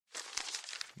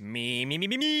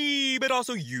Me, but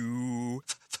also you.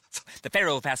 The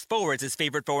Pharaoh fast-forwards his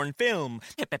favorite foreign film,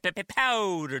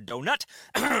 Powder Donut.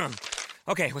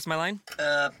 Okay, what's my line?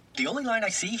 The only line I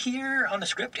see here on the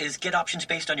script is get options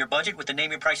based on your budget with the Name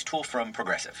Your Price tool from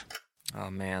Progressive. Oh,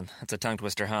 man, that's a tongue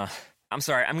twister, huh? I'm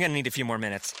sorry, I'm gonna need a few more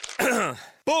minutes.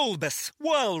 Bulbous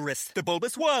Walrus, the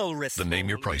Bulbous Walrus. The Name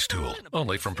Your Price tool,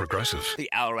 only from Progressive. The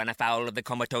owl ran afoul of the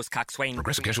comatose coxswain.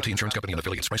 Progressive Casualty Insurance Company and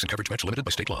affiliates. Price and coverage match limited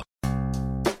by state law.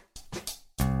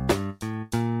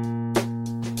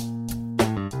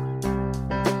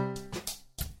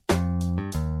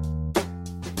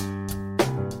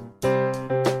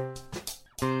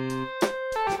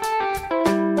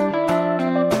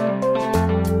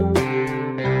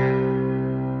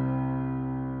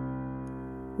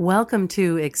 Welcome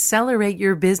to Accelerate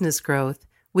Your Business Growth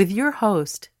with your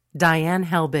host, Diane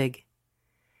Helbig.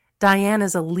 Diane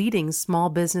is a leading small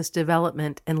business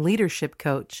development and leadership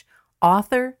coach,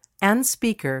 author, and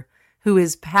speaker who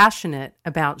is passionate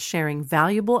about sharing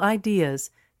valuable ideas,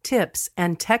 tips,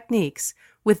 and techniques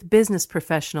with business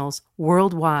professionals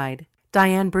worldwide.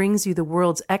 Diane brings you the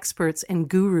world's experts and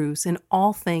gurus in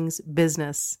all things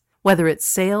business. Whether it's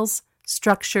sales,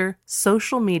 structure,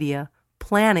 social media,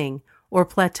 planning, or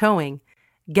plateauing,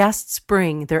 guests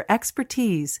bring their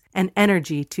expertise and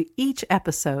energy to each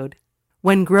episode.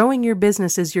 When growing your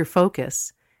business is your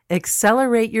focus,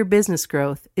 Accelerate Your Business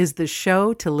Growth is the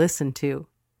show to listen to.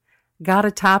 Got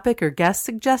a topic or guest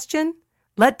suggestion?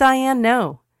 Let Diane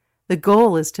know. The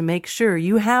goal is to make sure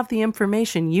you have the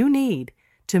information you need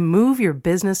to move your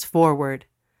business forward.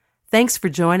 Thanks for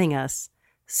joining us.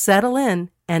 Settle in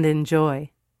and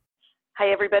enjoy.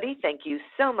 Hi, everybody. Thank you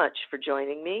so much for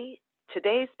joining me.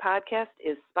 Today's podcast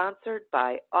is sponsored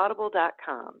by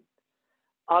Audible.com.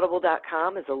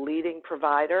 Audible.com is a leading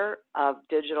provider of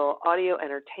digital audio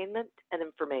entertainment and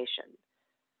information.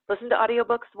 Listen to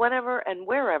audiobooks whenever and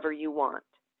wherever you want.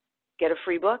 Get a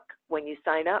free book when you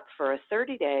sign up for a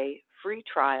 30-day free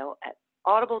trial at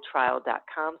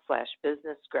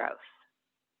audibletrial.com/businessgrowth.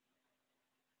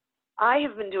 I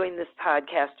have been doing this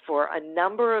podcast for a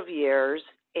number of years,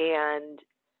 and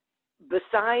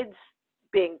besides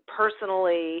being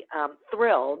personally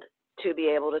thrilled to be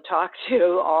able to talk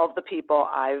to all of the people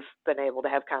I've been able to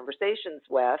have conversations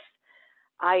with,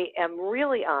 I am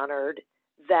really honored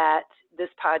that this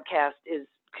podcast is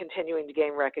continuing to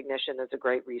gain recognition as a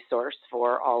great resource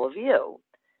for all of you.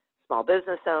 Small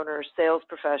business owners, sales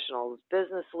professionals,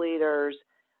 business leaders,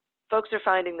 folks are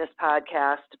finding this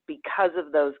podcast because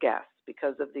of those guests,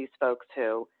 because of these folks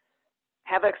who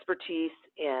have expertise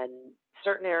in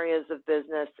certain areas of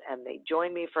business, and they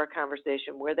join me for a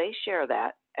conversation where they share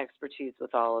that expertise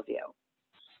with all of you.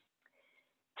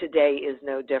 Today is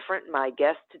no different. My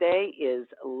guest today is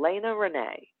Lena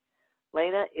Renee.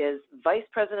 Lena is Vice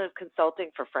President of Consulting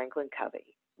for Franklin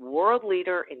Covey, world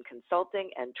leader in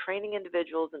consulting and training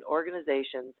individuals and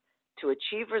organizations to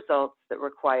achieve results that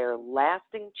require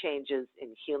lasting changes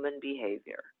in human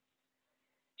behavior.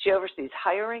 She oversees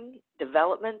hiring,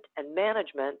 development, and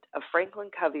management of Franklin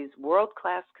Covey's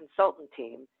world-class consultant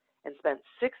team and spent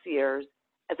 6 years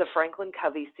as a Franklin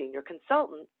Covey senior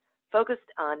consultant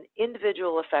focused on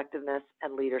individual effectiveness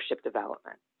and leadership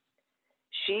development.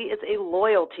 She is a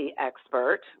loyalty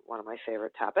expert, one of my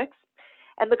favorite topics,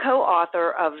 and the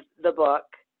co-author of the book,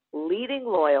 Leading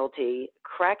Loyalty,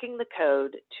 Cracking the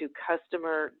Code to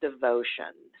Customer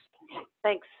Devotion.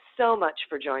 Thanks so much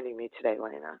for joining me today,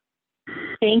 Lena.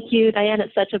 Thank you, Diane.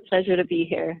 It's such a pleasure to be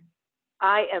here.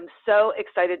 I am so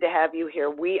excited to have you here.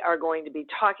 We are going to be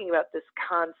talking about this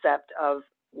concept of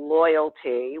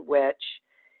loyalty, which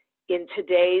in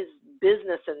today's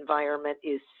business environment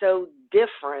is so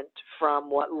different from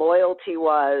what loyalty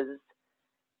was,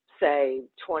 say,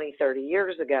 20, 30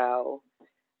 years ago,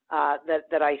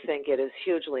 that I think it is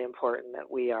hugely important that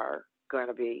we are going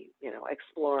to be,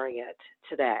 exploring it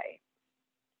today.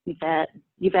 You bet.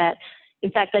 You bet. In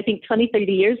fact, I think 20,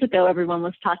 30 years ago, everyone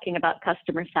was talking about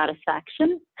customer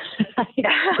satisfaction.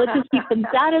 Let's just keep them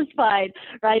satisfied,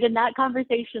 right? And that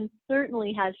conversation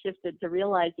certainly has shifted to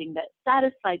realizing that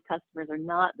satisfied customers are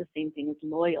not the same thing as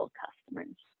loyal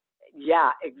customers.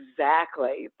 Yeah,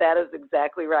 exactly. That is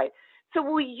exactly right. So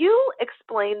will you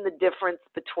explain the difference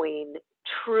between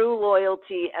true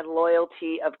loyalty and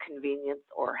loyalty of convenience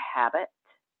or habit?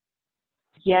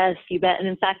 Yes, you bet. And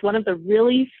in fact, one of the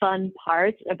really fun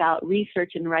parts about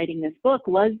research and writing this book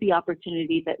was the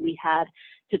opportunity that we had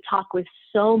to talk with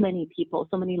so many people,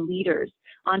 so many leaders,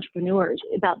 entrepreneurs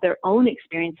about their own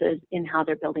experiences in how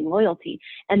they're building loyalty.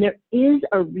 And there is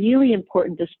a really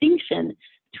important distinction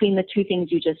between the two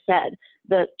things you just said,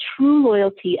 the true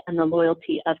loyalty and the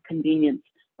loyalty of convenience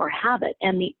or habit.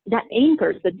 And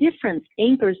the difference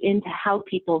anchors into how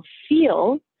people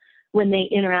feel when they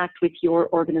interact with your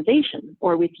organization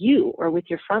or with you or with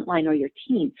your frontline or your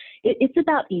team. It's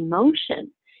about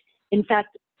emotion. In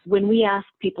fact, when we ask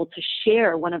people to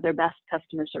share one of their best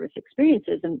customer service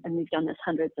experiences, and we've done this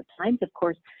hundreds of times, of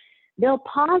course, they'll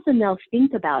pause and they'll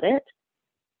think about it,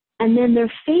 and then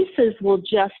their faces will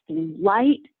just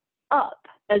light up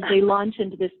as they launch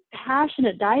into this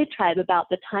passionate diatribe about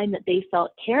the time that they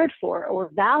felt cared for or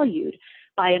valued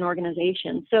by an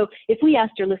organization. So if we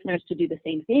asked your listeners to do the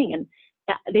same thing, and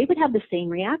they would have the same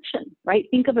reaction, right?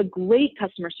 Think of a great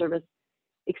customer service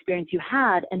experience you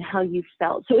had and how you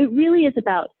felt. So it really is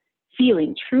about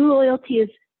feeling. True loyalty is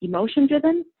emotion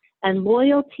driven, and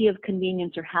loyalty of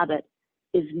convenience or habit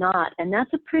is not. And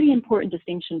that's a pretty important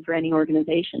distinction for any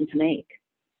organization to make.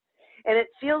 And it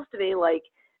feels to me like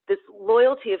this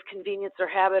loyalty of convenience or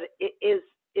habit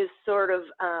is sort of,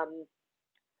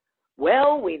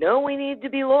 well, we know we need to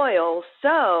be loyal,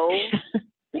 so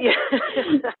yeah.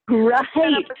 Right.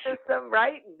 Set up a system,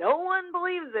 right? No one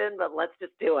believes in, but let's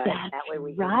just do it. That's that way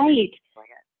we right.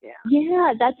 Can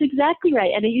Yeah, that's exactly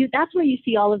right. And that's where you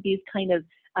see all of these kind of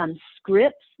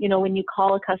scripts, when you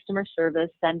call a customer service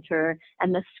center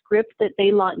and the script that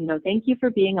they launch, thank you for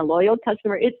being a loyal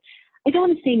customer. I don't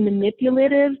want to say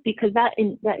manipulative because that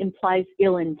implies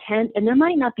ill intent, and there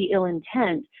might not be ill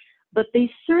intent, but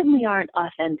they certainly aren't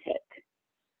authentic.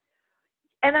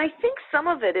 And I think some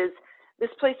of it is this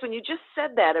place, when you just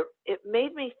said that, it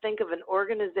made me think of an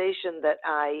organization that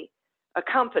a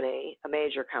company, a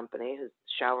major company, who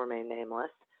shall remain nameless,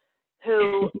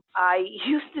 who I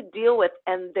used to deal with,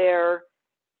 and their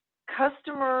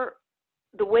customer,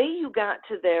 the way you got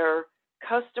to their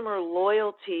customer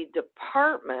loyalty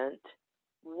department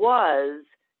was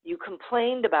you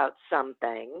complained about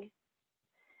something,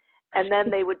 and then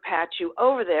they would patch you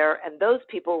over there, and those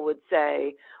people would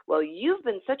say, well, you've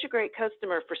been such a great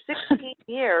customer for 16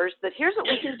 years that here's what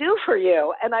we can do for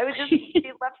you. And I would just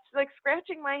be left like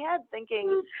scratching my head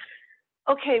thinking,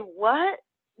 okay, what?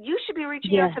 You should be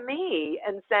reaching out to me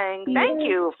and saying, thank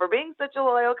you for being such a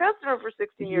loyal customer for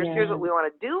 16 years. Here's what we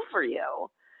want to do for you.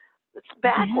 It's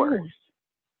backwards.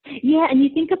 Yeah, and you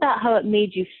think about how it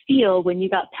made you feel when you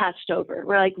got patched over.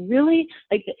 We're like, really?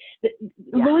 Like,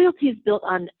 loyalty is built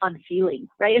on feeling,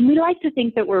 right? And we like to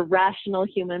think that we're rational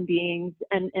human beings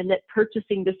and that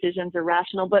purchasing decisions are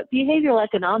rational, but behavioral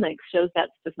economics shows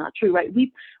that's just not true, right?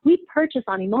 We purchase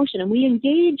on emotion, and we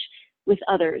engage with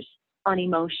others on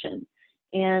emotion.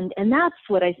 And that's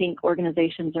what I think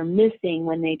organizations are missing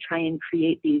when they try and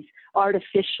create these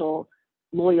artificial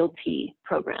loyalty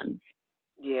programs.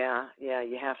 Yeah,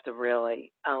 you have to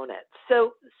really own it.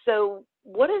 So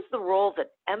what is the role that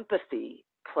empathy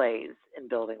plays in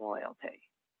building loyalty?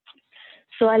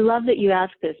 So I love that you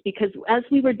asked this, because as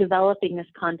we were developing this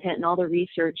content and all the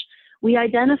research, we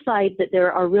identified that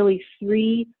there are really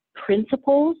 3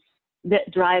 principles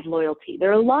that drive loyalty. There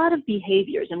are a lot of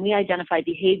behaviors, and we identify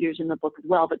behaviors in the book as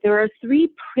well, but there are 3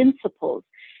 principles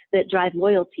that drive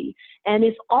loyalty. And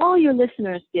if all your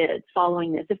listeners did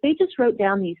following this, if they just wrote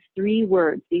down these 3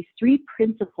 words, these 3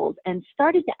 principles, and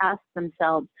started to ask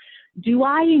themselves, do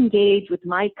I engage with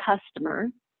my customer,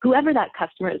 whoever that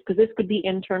customer is, because this could be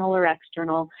internal or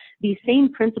external, these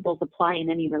same principles apply in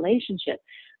any relationship.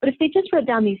 But if they just wrote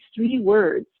down these 3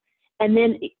 words and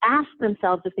then ask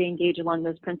themselves if they engage along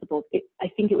those principles,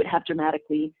 I think it would have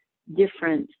dramatically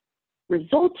different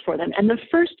results for them. And the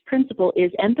first principle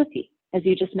is empathy, as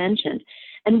you just mentioned.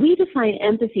 And we define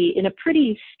empathy in a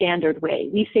pretty standard way.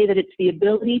 We say that it's the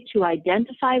ability to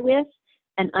identify with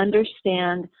and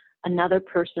understand another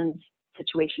person's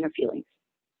situation or feelings.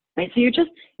 Right? So you're just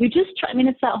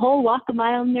it's that whole walk a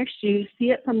mile in their shoes,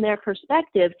 see it from their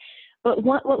perspective. But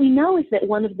what we know is that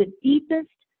one of the deepest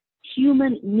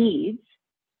human needs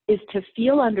is to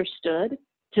feel understood,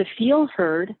 to feel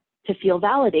heard, to feel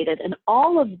validated. And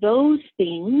all of those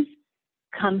things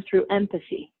come through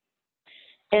empathy.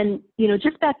 And,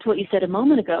 just back to what you said a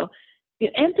moment ago,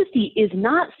 empathy is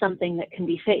not something that can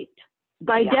be faked.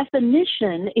 By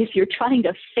definition, if you're trying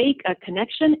to fake a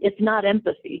connection, it's not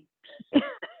empathy.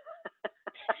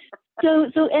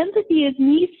 So empathy is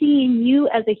me seeing you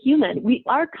as a human.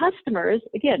 Our customers,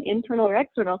 again, internal or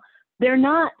external, they're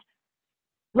not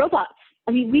robots.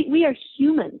 I mean, we are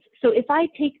humans. So if I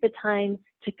take the time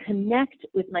to connect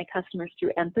with my customers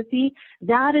through empathy,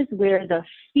 that is where the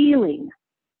feeling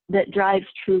that drives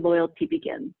true loyalty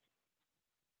begins.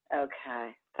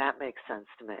 Okay, that makes sense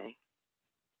to me.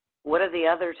 What are the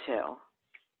other 2?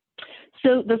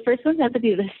 So the first one's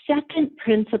empathy. The second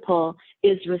principle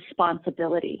is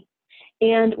responsibility.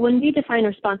 And when we define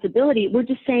responsibility, we're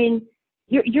just saying,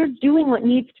 you're doing what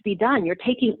needs to be done. You're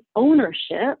taking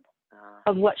ownership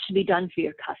of what should be done for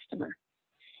your customer.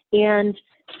 And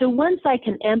so once I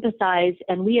can empathize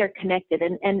and we are connected,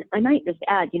 and I might just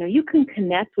add, you can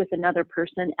connect with another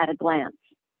person at a glance,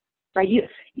 right?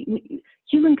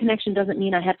 Human connection doesn't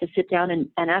mean I have to sit down and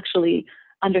actually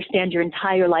understand your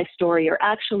entire life story or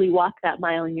actually walk that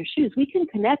mile in your shoes. We can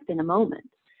connect in a moment.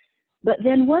 But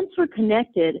then once we're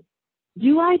connected,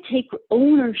 do I take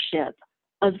ownership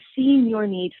of seeing your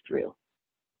needs through,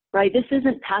 right? This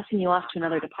isn't passing you off to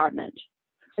another department.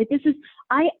 Like this is,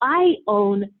 I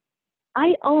own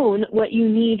what you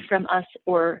need from us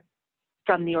or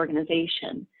from the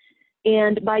organization.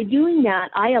 And by doing that,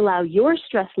 I allow your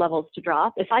stress levels to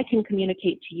drop. If I can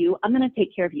communicate to you, I'm going to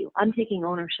take care of you. I'm taking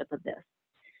ownership of this.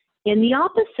 And the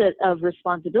opposite of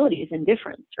responsibility is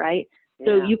indifference, right? Yeah.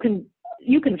 So you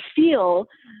can feel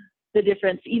the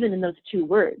difference even in those two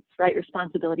words, right?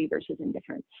 Responsibility versus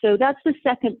indifference. So that's the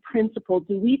second principle.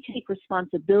 Do we take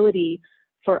responsibility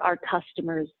for our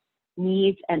customers'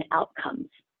 needs and outcomes?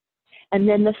 And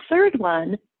then the third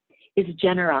one is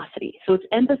generosity. So it's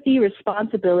empathy,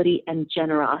 responsibility, and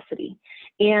generosity.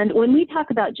 And when we talk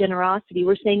about generosity,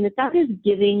 we're saying that is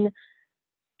giving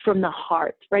from the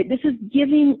heart, right? This is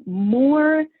giving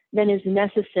more than is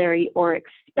necessary or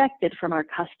expected from our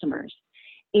customers.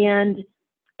 And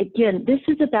again, this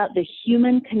is about the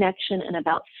human connection and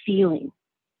about feeling.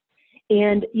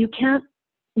 And you can't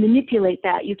manipulate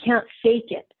that. You can't fake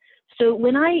it. So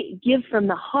when I give from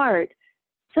the heart,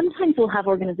 sometimes we'll have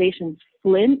organizations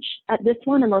flinch at this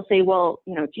one and they'll say, well,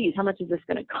 geez, how much is this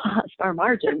going to cost our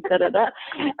margin?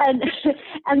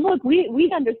 And look,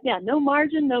 we understand no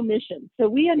margin, no mission. So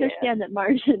we understand that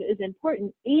margin is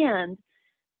important, and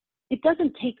it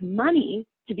doesn't take money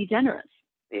to be generous.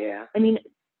 Yeah. I mean,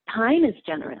 time is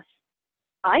generous.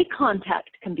 Eye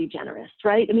contact can be generous,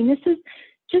 right? I mean, this is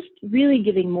just really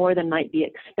giving more than might be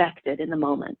expected in the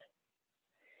moment.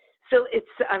 So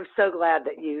I'm so glad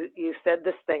that you said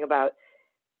this thing about,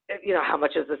 how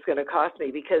much is this going to cost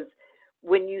me? Because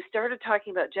when you started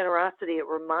talking about generosity, it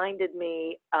reminded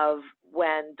me of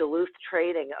when Duluth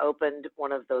Trading opened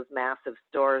one of those massive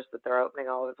stores that they're opening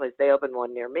all over the place. They opened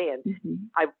one near me, and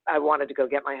I wanted to go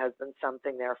get my husband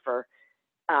something there for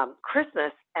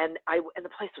Christmas, and the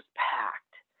place was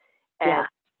packed, and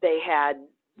they had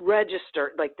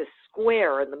registered like the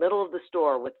square in the middle of the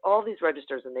store with all these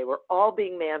registers, and they were all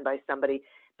being manned by somebody,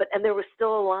 and there was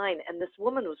still a line, and this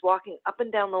woman was walking up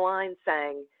and down the line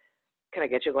saying, can I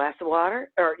get you a glass of water,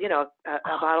 or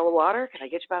a bottle of water? Can I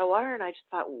get you a bottle of water? And I just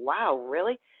thought, wow,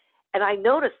 really? And I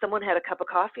noticed someone had a cup of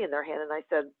coffee in their hand, and I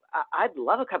said, I'd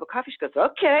love a cup of coffee. She goes,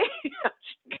 okay.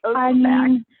 She goes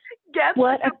back.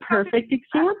 What a perfect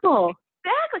example.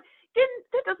 Exactly.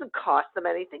 That doesn't cost them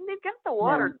anything. They've got the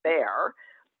water there.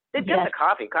 They've got the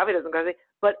coffee. Coffee doesn't cost anything.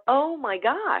 But, oh, my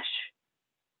gosh.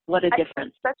 What a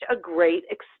difference. Such a great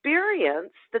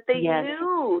experience that they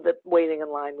knew that waiting in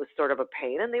line was sort of a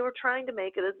pain, and they were trying to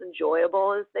make it as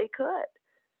enjoyable as they could.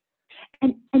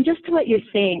 And just to what you're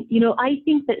saying, I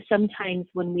think that sometimes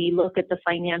when we look at the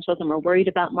financials and we're worried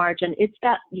about margin, it's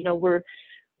that, we're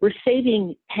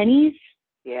saving pennies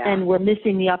and we're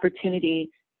missing the opportunity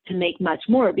to make much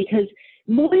more, because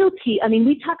loyalty,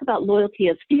 we talk about loyalty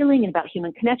as feeling and about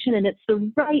human connection, and it's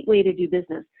the right way to do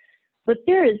business. But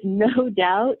there is no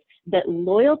doubt that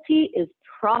loyalty is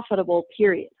profitable,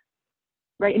 period.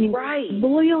 Right?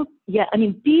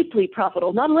 Deeply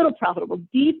profitable, not a little profitable,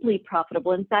 deeply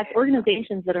profitable. In fact,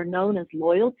 organizations that are known as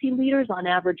loyalty leaders on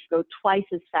average go twice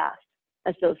as fast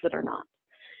as those that are not.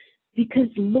 Because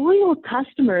loyal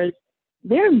customers,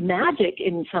 they're magic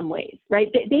in some ways,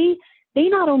 right? They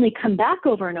not only come back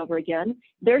over and over again,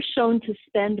 they're shown to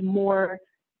spend more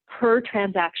per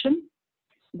transaction.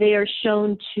 They are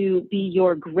shown to be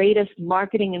your greatest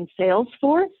marketing and sales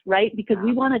force, right? Because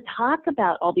we want to talk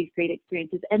about all these great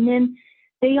experiences. And then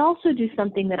they also do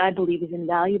something that I believe is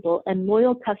invaluable, and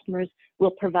loyal customers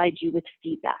will provide you with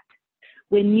feedback.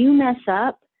 When you mess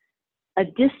up, a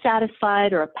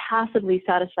dissatisfied or a passively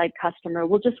satisfied customer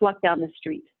will just walk down the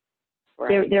street.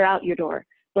 Right. They're out your door.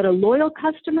 But a loyal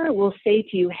customer will say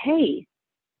to you, hey,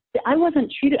 I wasn't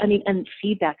treated, and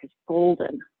feedback is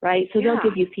golden, right? So they'll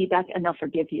give you feedback and they'll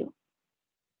forgive you.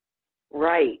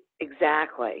 Right,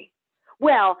 exactly.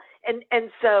 Well, and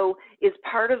so is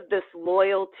part of this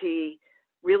loyalty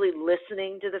really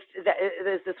listening to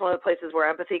is this one of the places where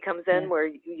empathy comes in, where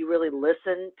you really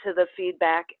listen to the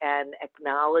feedback and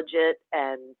acknowledge it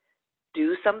and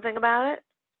do something about it?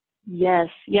 Yes.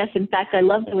 In fact, I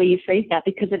love the way you phrase that,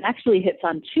 because it actually hits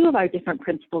on two of our different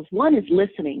principles. One is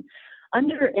listening.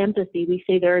 Under empathy, we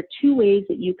say there are two ways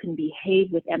that you can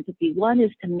behave with empathy. One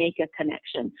is to make a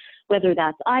connection, whether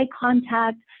that's eye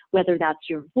contact, whether that's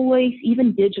your voice,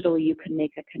 even digitally you can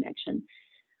make a connection.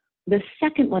 The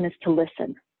second one is to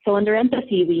listen. So under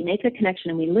empathy, we make a connection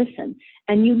and we listen.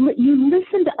 And you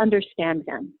listen to understand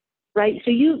them, right?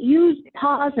 So you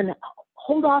pause and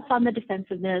hold off on the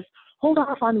defensiveness, hold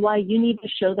off on why you need to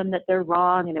show them that they're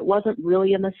wrong and it wasn't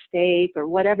really a mistake or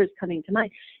whatever's coming to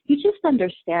mind. You just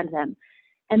understand them.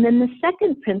 And then the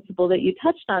second principle that you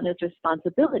touched on is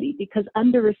responsibility, because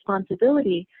under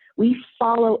responsibility, we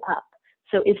follow up.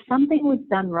 So if something was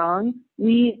done wrong,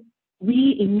 we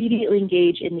immediately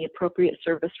engage in the appropriate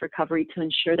service recovery to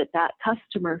ensure that that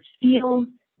customer feels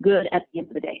good at the end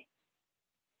of the day.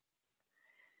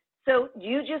 So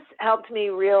you just helped me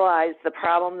realize the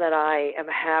problem that I am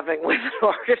having with an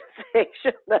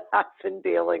organization that I've been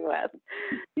dealing with,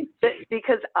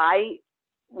 because I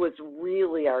was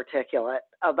really articulate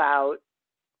about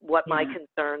what my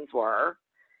concerns were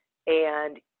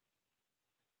and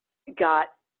got,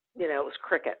 it was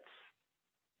crickets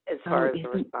as far as the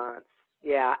response.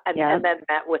 Yeah. And then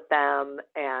met with them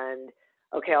and,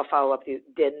 okay, I'll follow up with you.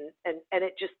 Didn't. And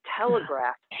it just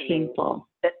telegraphed to me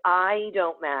that I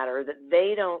don't matter, that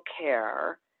they don't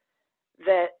care,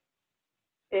 that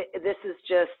this is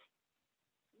just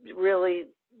really,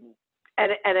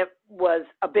 and it was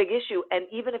a big issue. And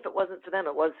even if it wasn't for them,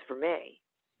 it was for me.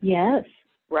 Yes.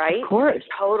 Right? Of course.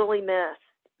 I totally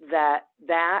missed that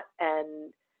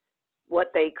and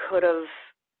what they could have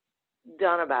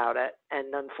done about it.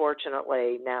 And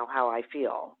unfortunately, now how I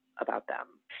feel about them.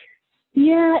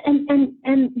 Yeah, and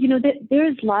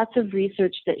there's lots of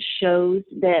research that shows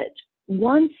that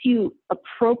once you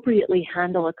appropriately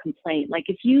handle a complaint, like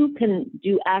if you can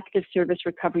do active service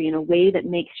recovery in a way that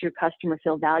makes your customer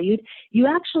feel valued, you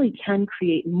actually can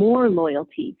create more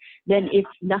loyalty than if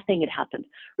nothing had happened,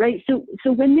 right? So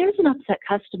when there's an upset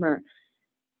customer,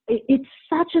 it's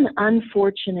such an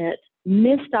unfortunate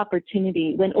missed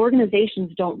opportunity when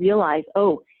organizations don't realize,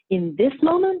 in this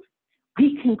moment,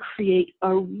 we can create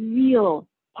a real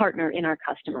partner in our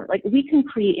customer. Like we can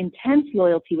create intense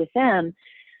loyalty with them,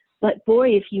 but boy,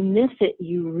 if you miss it,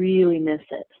 you really miss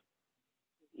it.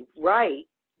 Right.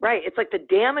 It's like the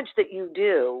damage that you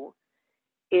do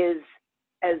is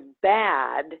as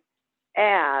bad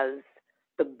as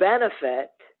the benefit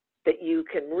that you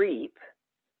can reap.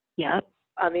 Yeah.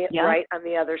 Right on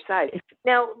the other side.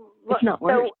 Now, it's not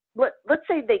worse. So let's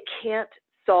say they can't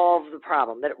solve the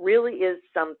problem, that it really is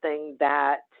something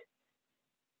that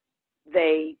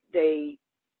they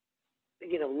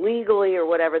legally or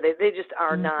whatever, they just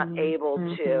are not able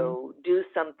to do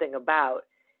something about.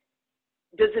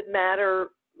 Does it matter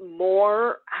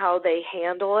more how they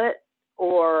handle it,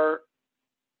 or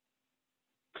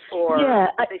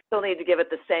they still need to give it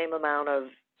the same amount of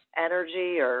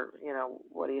energy, or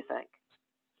what do you think?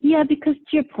 Yeah, because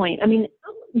to your point,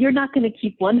 you're not going to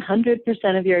keep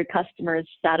 100% of your customers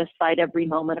satisfied every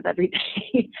moment of every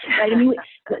day, right?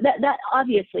 That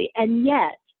obviously, and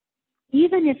yet,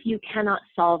 even if you cannot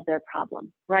solve their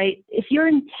problem, right? If your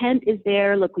intent is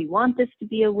there, look, we want this to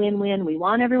be a win-win, we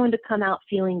want everyone to come out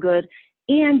feeling good,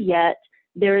 and yet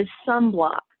there is some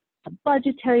block, a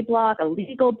budgetary block, a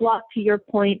legal block to your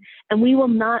point, and we will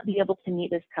not be able to meet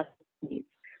this customer needs.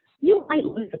 You might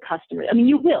lose a customer.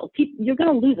 You will. You're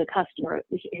going to lose a customer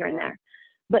here and there.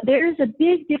 But there is a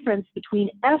big difference between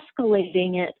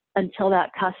escalating it until that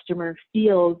customer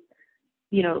feels,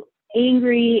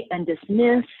 angry and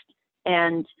dismissed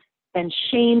and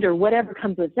shamed or whatever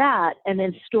comes with that, and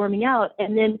then storming out.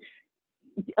 And then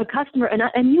a customer,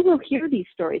 and you will hear these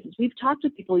stories. As we've talked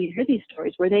with people, you hear these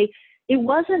stories where it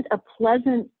wasn't a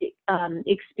pleasant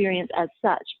experience as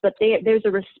such, but there's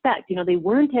a respect. They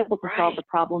weren't able to solve the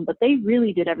problem, but they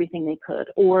really did everything they could.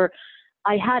 Or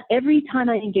every time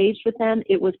I engaged with them,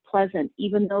 it was pleasant,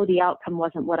 even though the outcome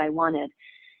wasn't what I wanted.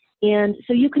 And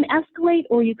so you can escalate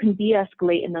or you can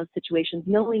de-escalate in those situations,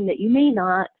 knowing that you may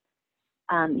not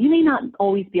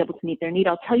always be able to meet their need.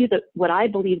 I'll tell you that what I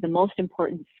believe the most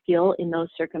important skill in those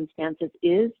circumstances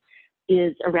is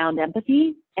around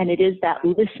empathy, and it is that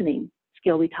listening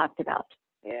skill we talked about.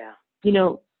 Yeah.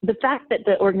 The fact that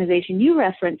the organization you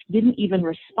referenced didn't even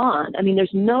respond, there's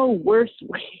no worse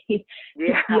way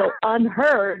to feel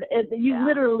unheard. You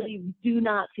literally do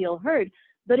not feel heard.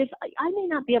 But if I may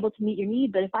not be able to meet your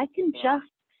need, but if I can just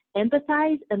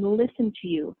empathize and listen to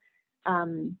you,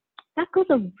 that goes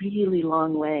a really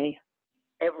long way.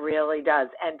 It really does.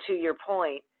 And to your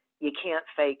point, you can't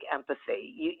fake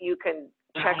empathy. You can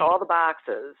check all the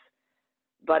boxes,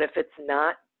 but if it's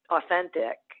not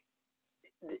authentic,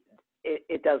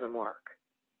 it doesn't work.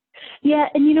 Yeah,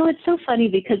 and you know, it's so funny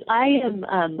because I'm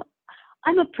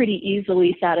a pretty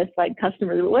easily satisfied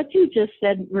customer. What you just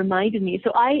said reminded me.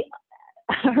 So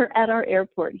at our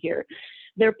airport here,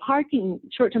 their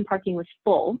short-term parking was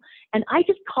full, and I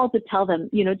just called to tell them,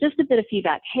 you know, just a bit of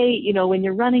feedback. Hey, you know, when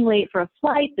you're running late for a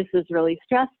flight, this is really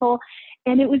stressful.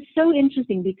 And it was so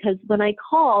interesting because when I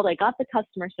called, I got the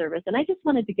customer service, and I just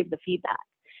wanted to give the feedback.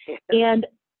 And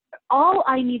all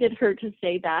I needed her to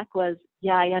say back was,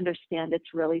 yeah, I understand.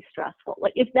 It's really stressful.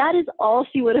 Like, if that is all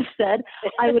she would have said,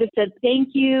 I would have said, thank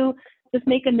you. Just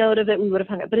make a note of it. We would have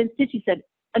hung up. But instead she said,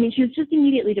 I mean, she was just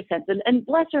immediately defensive. And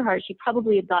bless her heart, she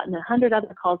probably had gotten 100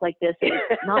 other calls like this. It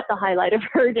was not the highlight of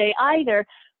her day either.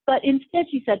 But instead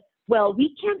she said, well,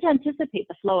 we can't anticipate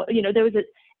the flow. You know, there was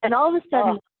and all of a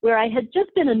sudden, where I had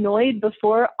just been annoyed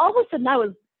before, all of a sudden I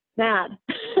was mad.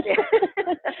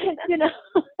 You know,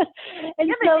 and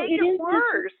yeah, so it is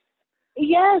worse.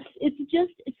 Yes, it's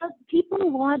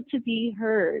people want to be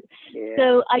heard. Yeah.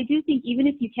 So I do think even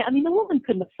if you can't, I mean, the woman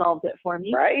couldn't have solved it for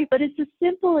me, right? But it's a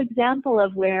simple example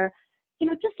of where, you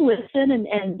know, just listen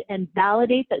and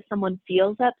validate that someone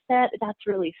feels upset. That's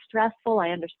really stressful. I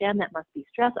understand that must be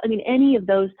stressful. I mean, any of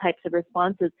those types of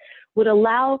responses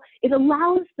allows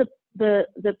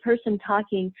the person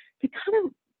talking to kind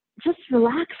of just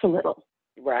relax a little.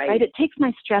 Right. It takes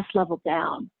my stress level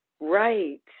down.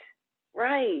 Right.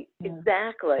 Yeah.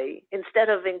 Exactly. Instead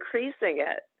of increasing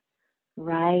it.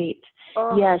 Right.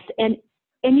 Yes. And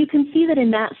you can see that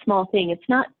in that small thing. It's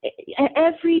not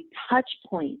every touch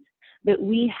point that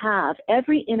we have,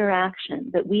 every interaction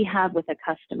that we have with a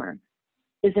customer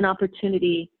is an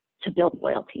opportunity to build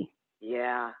loyalty.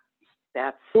 Yeah.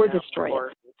 That's or destroy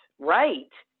important. It. Right.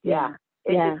 Yeah.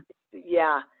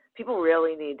 Yeah. People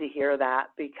really need to hear that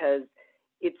because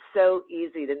it's so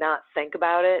easy to not think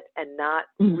about it and not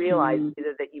realize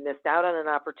either that you missed out on an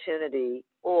opportunity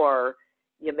or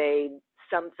you made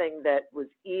something that was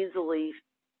easily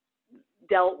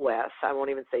dealt with. I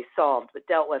won't even say solved, but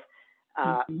dealt with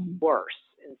worse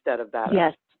instead of better.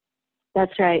 Yes,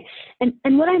 that's right.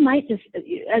 And what I might just,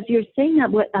 as you're saying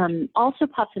that, what also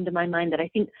pops into my mind that I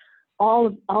think all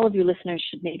of your listeners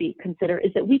should maybe consider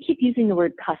is that we keep using the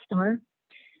word customer.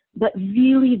 But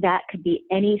really, that could be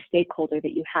any stakeholder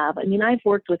that you have. I mean, I've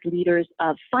worked with leaders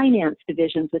of finance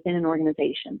divisions within an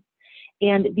organization.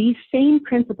 And these same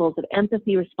principles of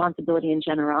empathy, responsibility, and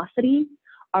generosity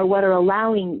are what are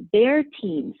allowing their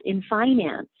teams in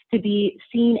finance to be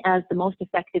seen as the most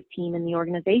effective team in the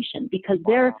organization because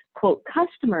their, quote,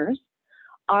 customers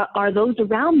are those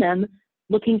around them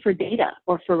looking for data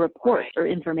or for reports or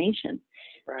information.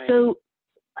 Right. So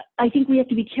I think we have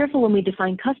to be careful when we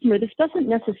define customer. This doesn't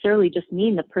necessarily just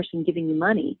mean the person giving you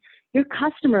money. Your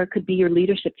customer could be your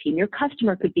leadership team. Your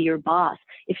customer could be your boss.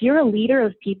 If you're a leader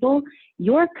of people,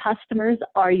 your customers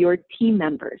are your team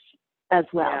members as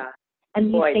well. Yeah.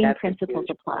 And these same principles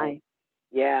apply.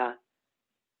 Yeah.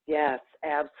 Yes,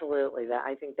 absolutely.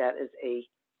 I think that is a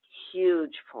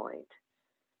huge point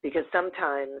because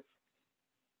sometimes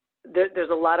there's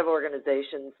a lot of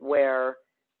organizations where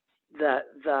the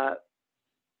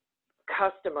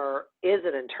customer is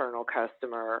an internal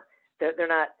customer. They're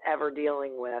not ever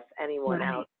dealing with anyone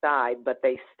outside, but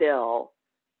they still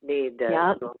need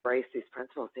to embrace these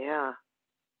principles. Yeah.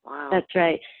 Wow. That's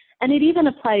right. And it even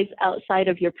applies outside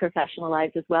of your professional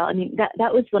lives as well. I mean,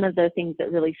 that was one of the things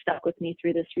that really stuck with me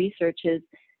through this research is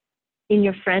in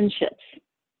your friendships.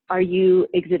 Are you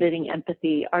exhibiting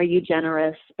empathy? Are you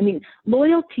generous? I mean,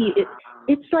 loyalty,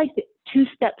 it's like 2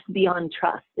 steps beyond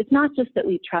trust. It's not just that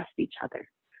we trust each other,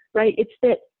 right? It's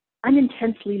that I'm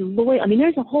intensely loyal. I mean,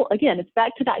 there's a whole, again, it's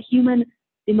back to that human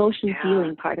emotion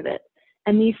feeling part of it.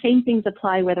 And these same things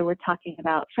apply whether we're talking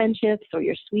about friendships or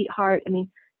your sweetheart. I mean,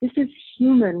 this is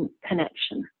human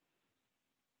connection.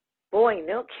 Boy,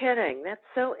 no kidding. That's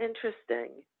so interesting.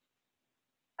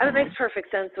 And it makes perfect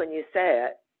sense when you say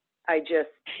it. I just,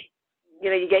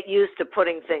 you get used to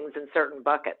putting things in certain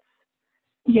buckets.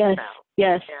 Yes, so,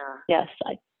 yes.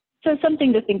 So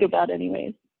something to think about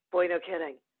anyways. Boy, no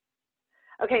kidding.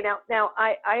 Okay, now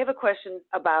I have a question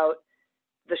about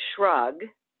the shrug.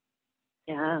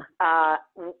 Yeah.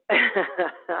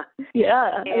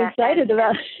 Yeah, I'm excited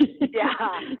about it.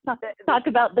 Yeah. Talk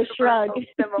about the shrug.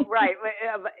 Right,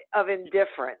 of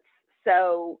indifference.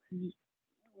 So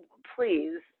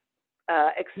please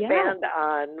expand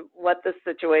on what the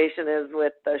situation is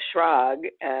with the shrug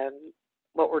and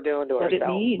what we're doing to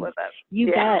ourselves with it.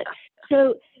 You bet.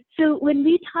 So when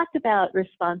we talk about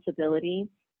responsibility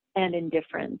and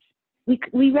indifference,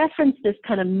 we reference this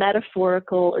kind of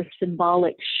metaphorical or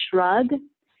symbolic shrug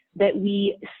that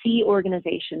we see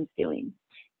organizations doing.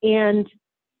 And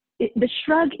the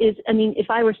shrug is, I mean, if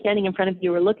I were standing in front of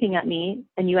you or looking at me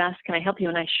and you asked, can I help you?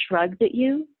 And I shrugged at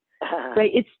you,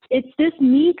 right? It's this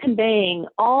me conveying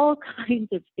all kinds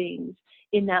of things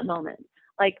in that moment.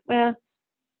 Like, well,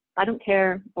 I don't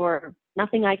care, or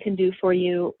nothing I can do for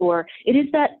you, or it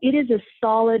is a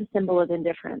solid symbol of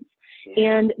indifference.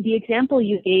 Yeah. And the example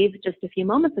you gave just a few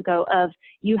moments ago of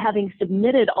you having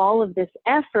submitted all of this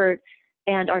effort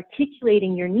and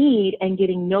articulating your need and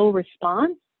getting no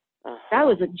response, that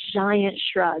was a giant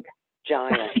shrug.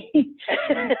 Giant.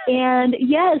 And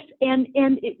yes, and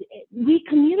we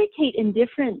communicate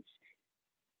indifference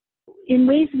in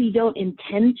ways we don't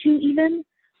intend to even.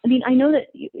 I mean, I know that,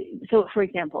 so for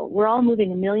example, we're all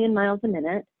moving 1 million miles a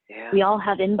minute. Yeah. We all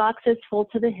have inboxes full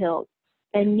to the hilt.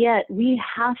 And yet we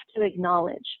have to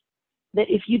acknowledge that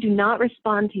if you do not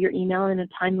respond to your email in a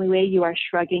timely way, you are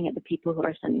shrugging at the people who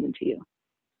are sending them to you.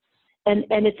 And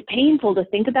it's painful to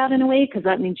think about in a way, because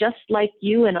I mean, just like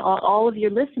you and all of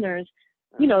your listeners,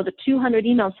 you know, the 200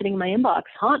 emails sitting in my inbox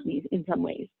haunt me in some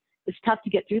ways. It's tough to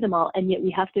get through them all. And yet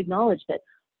we have to acknowledge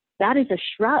that is a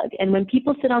shrug. And when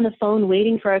people sit on the phone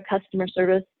waiting for our customer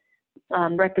service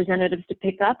representatives to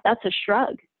pick up, that's a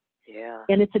shrug. Yeah.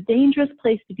 And it's a dangerous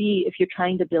place to be if you're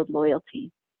trying to build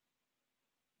loyalty.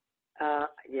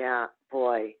 Yeah,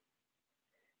 boy.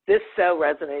 This so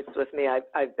resonates with me.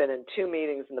 I've been in 2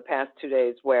 meetings in the past 2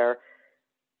 days where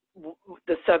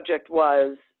the subject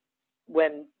was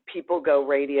when people go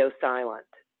radio silent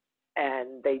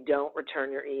and they don't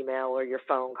return your email or your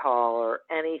phone call or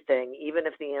anything, even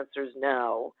if the answer is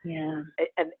no. Yeah.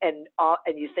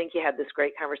 And you think you had this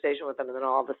great conversation with them, and then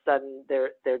all of a sudden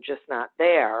they're just not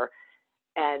there.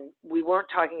 And we weren't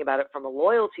talking about it from a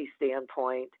loyalty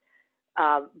standpoint,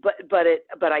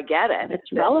 but I get it.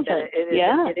 It's relevant.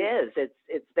 It is.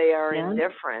 It's they are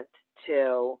indifferent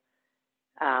to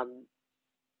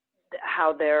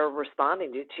how they're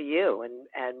responding to you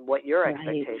and what your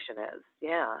expectation is.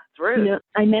 Yeah, it's rude. You know,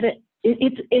 I met it.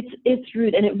 It's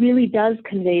rude, and it really does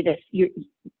convey this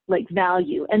like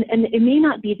value, and it may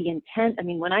not be the intent. I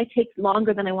mean, when I take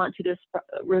longer than I want to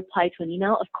reply to an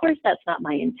email, of course that's not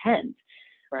my intent.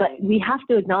 Right. But we have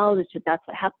to acknowledge that that's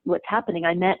what's happening.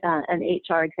 I met an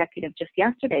HR executive just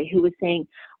yesterday who was saying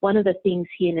one of the things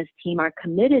he and his team are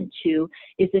committed to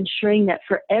is ensuring that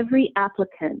for every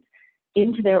applicant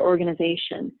into their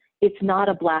organization, it's not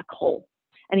a black hole.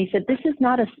 And he said, this is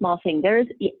not a small thing. There is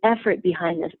effort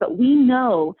behind this, but we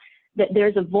know that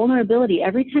there's a vulnerability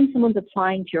every time someone's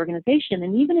applying to your organization.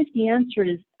 And even if the answer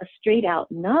is a straight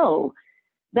out no,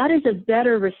 that is a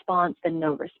better response than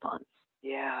no response.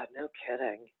 Yeah, no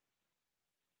kidding.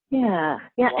 Yeah.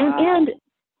 Wow.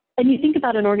 And you think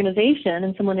about an organization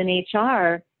and someone in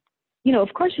HR, you know,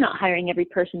 of course you're not hiring every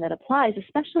person that applies,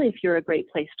 especially if you're a great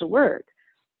place to work.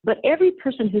 But every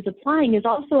person who's applying is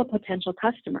also a potential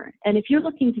customer. And if you're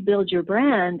looking to build your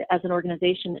brand as an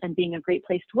organization and being a great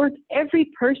place to work, every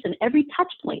person, every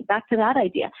touch point, back to that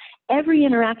idea, every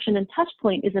interaction and touch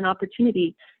point is an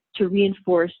opportunity to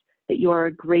reinforce that you're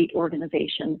a great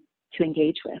organization to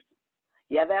engage with.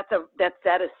 Yeah,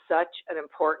 that is such an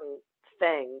important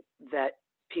thing that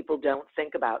people don't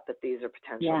think about, that these are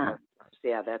potential customers.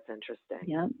 Yeah, that's interesting.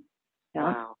 Yeah.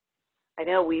 Wow. I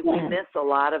know we miss a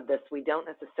lot of this. We don't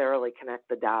necessarily connect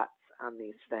the dots on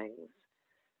these things.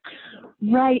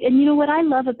 Right. And you know what I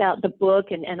love about the book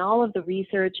and all of the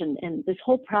research and this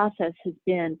whole process has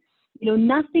been, you know,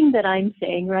 nothing that I'm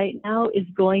saying right now is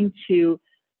going to,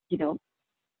 you know,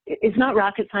 it's not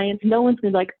rocket science. No one's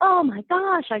going to be like, oh my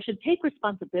gosh, I should take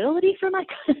responsibility for my,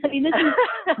 I mean,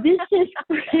 this is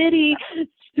pretty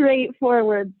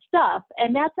straightforward stuff.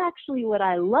 And that's actually what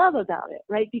I love about it,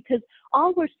 right? Because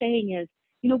all we're saying is,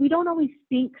 you know, we don't always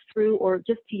think through, or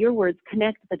just to your words,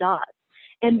 connect the dots.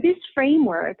 And this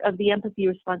framework of the empathy,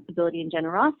 responsibility, and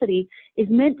generosity is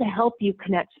meant to help you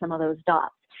connect some of those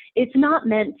dots. It's not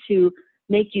meant to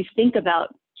make you think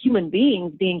about human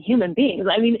beings being human beings.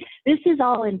 I mean, this is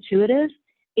all intuitive,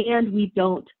 and we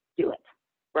don't do it.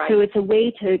 Right. So it's a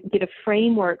way to get a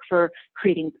framework for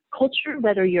creating culture,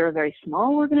 whether you're a very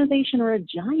small organization or a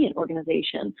giant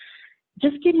organization.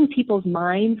 Just getting people's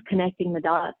minds connecting the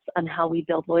dots on how we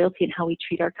build loyalty and how we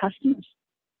treat our customers.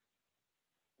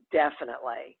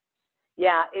 Definitely.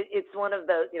 Yeah, it's one of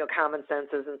those, you know, common sense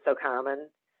isn't so common.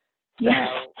 So,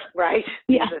 right?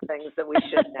 Yeah. These are things that we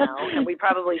should know, and we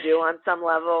probably do on some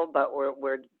level, but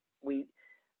we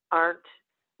aren't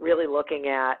really looking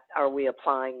at, are we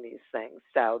applying these things?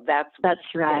 So that's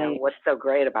right. You know, what's so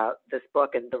great about this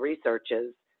book and the research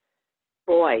is,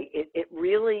 boy, it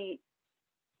really,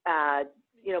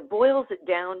 you know, boils it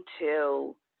down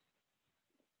to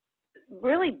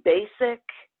really basic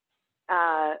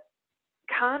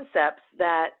concepts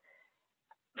that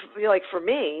like for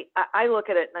me, I look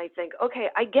at it and I think, okay,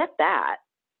 I get that.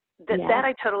 That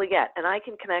I totally get. And I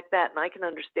can connect that and I can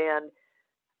understand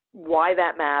why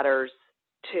that matters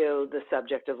to the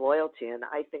subject of loyalty. And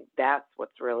I think that's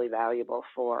what's really valuable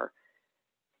for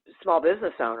small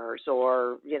business owners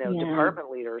or,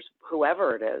 department leaders,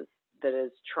 whoever it is that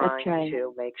is trying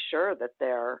to make sure that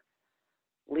they're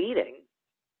leading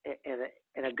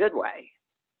in a good way.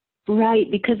 Right,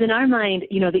 because in our mind,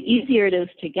 the easier it is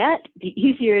to get, the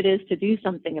easier it is to do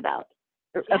something about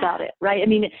it, right? I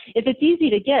mean, if it's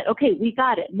easy to get, okay, we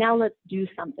got it. Now let's do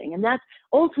something. And that's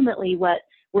ultimately what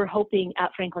we're hoping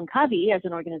at Franklin Covey as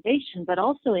an organization, but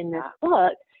also in this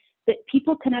book, that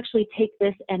people can actually take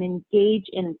this and engage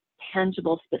in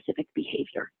tangible, specific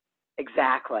behavior.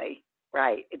 Exactly.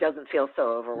 Right. It doesn't feel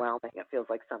so overwhelming. It feels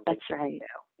like something. That's right.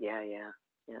 Yeah.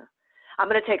 I'm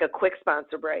going to take a quick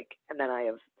sponsor break, and then I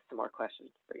have some more questions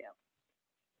for you.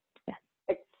 Yeah.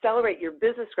 Accelerate Your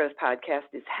Business Growth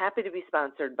podcast is happy to be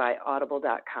sponsored by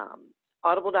Audible.com.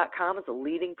 Audible.com is a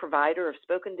leading provider of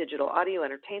spoken digital audio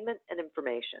entertainment and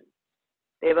information.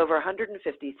 They have over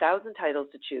 150,000 titles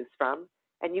to choose from,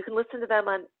 and you can listen to them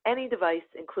on any device,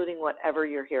 including whatever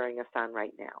you're hearing us on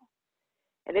right now.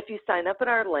 And if you sign up at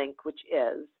our link, which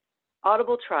is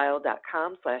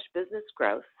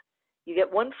audibletrial.com/businessgrowth, you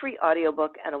get one free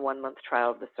audiobook and a 1-month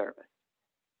trial of the service.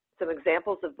 Some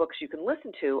examples of books you can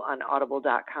listen to on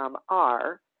audible.com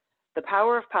are The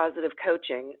Power of Positive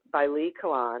Coaching by Lee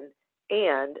Kalan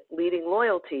and Leading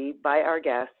Loyalty by our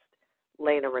guest,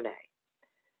 Lena Renee.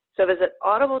 So visit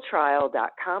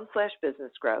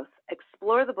audibletrial.com/businessgrowth,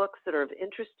 explore the books that are of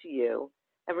interest to you,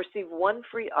 and receive one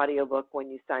free audiobook when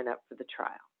you sign up for the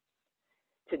trial.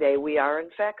 Today we are in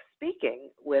fact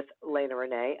speaking with Lena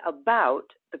Renee about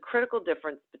the critical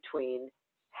difference between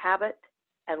habit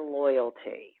and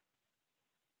loyalty.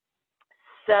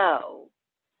 So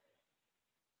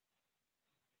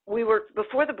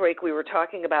before the break, we were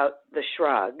talking about the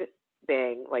shrug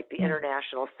being like the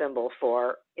international symbol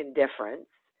for indifference.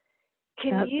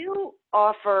 Can you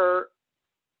offer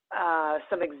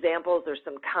some examples or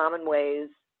some common ways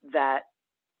that,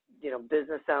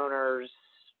 business owners,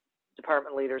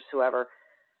 department leaders, whoever,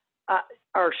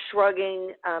 are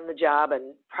shrugging on the job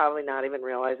and probably not even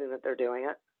realizing that they're doing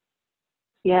it?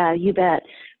 Yeah, you bet.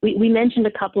 We mentioned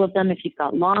a couple of them. If you've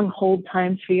got long hold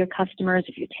times for your customers,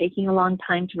 if you're taking a long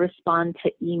time to respond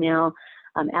to email,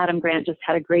 Adam Grant just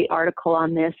had a great article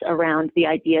on this around the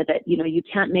idea that, you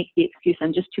can't make the excuse,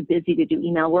 I'm just too busy to do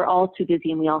email. We're all too busy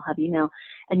and we all have email.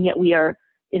 And yet we are,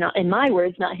 in my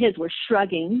words, not his, we're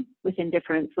shrugging with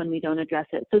indifference when we don't address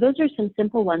it. So those are some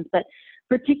simple ones, but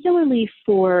particularly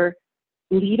for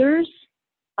leaders,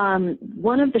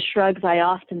 one of the shrugs I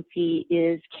often see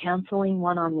is canceling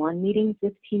one-on-one meetings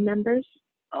with team members.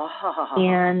 Oh.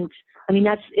 And I mean,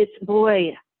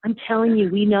 I'm telling you,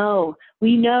 we know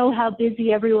how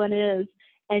busy everyone is.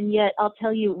 And yet I'll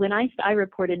tell you, when I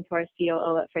report into our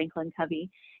COO at Franklin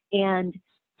Covey, and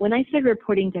when I started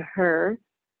reporting to her,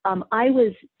 I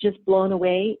was just blown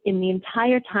away. In the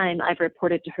entire time I've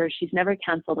reported to her, she's never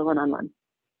canceled a one-on-one.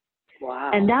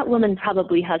 Wow. And that woman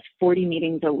probably has 40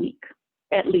 meetings a week,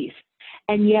 at least.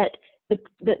 And yet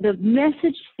the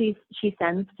message she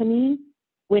sends to me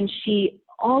when she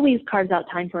always carves out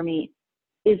time for me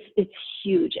it's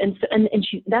huge. And so, and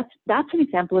she, that's an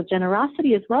example of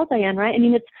generosity as well, Diane, right? I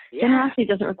mean, generosity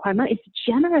doesn't require money. It's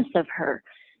generous of her.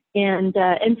 And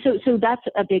so that's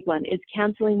a big one, is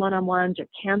canceling one-on-ones or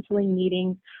canceling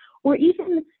meetings, or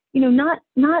even,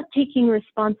 not taking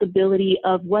responsibility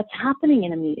of what's happening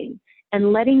in a meeting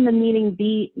and letting the meeting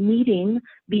be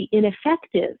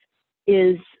ineffective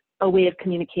is a way of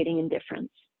communicating indifference.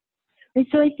 And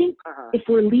so I think if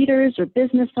we're leaders or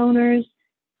business owners,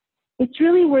 it's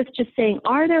really worth just saying,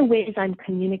 are there ways I'm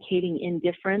communicating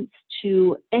indifference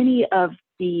to any of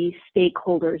the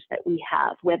stakeholders that we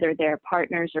have, whether they're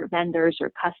partners or vendors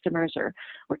or customers or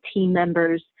team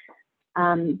members?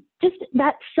 Just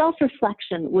that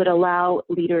self-reflection would allow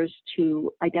leaders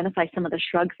to identify some of the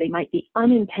shrugs they might be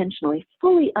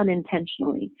fully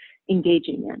unintentionally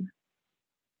engaging in.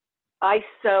 I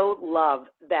so love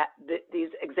these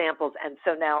examples. And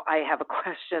so now I have a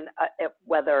question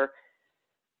whether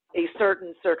a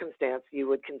certain circumstance you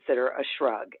would consider a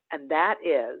shrug. And that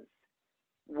is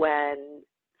when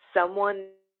someone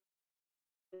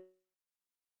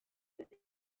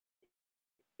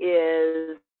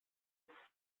is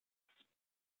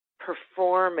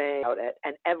performing about it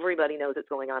and everybody knows it's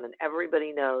going on and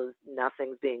everybody knows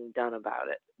nothing's being done about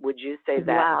it. Would you say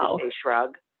that is a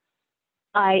shrug?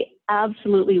 I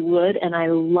absolutely would, and I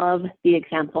love the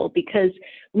example because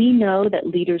we know that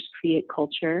leaders create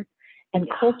culture, And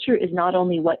culture is not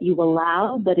only what you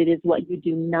allow, but it is what you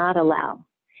do not allow.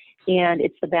 And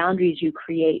it's the boundaries you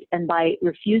create. And by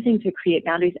refusing to create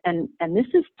boundaries, and this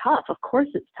is tough, of course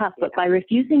it's tough, but by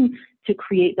refusing to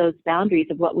create those boundaries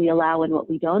of what we allow and what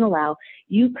we don't allow,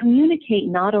 you communicate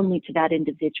not only to that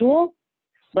individual,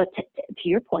 but to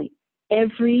your point,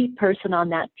 every person on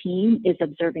that team is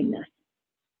observing this.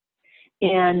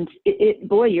 And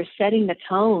boy, you're setting the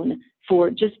tone for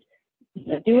just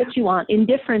do what you want.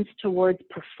 Indifference towards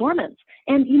performance.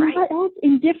 And you know what else?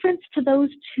 Indifference to those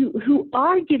who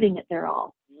are giving it their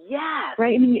all. Yes.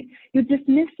 Right? I mean, you're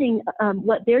dismissing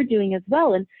what they're doing as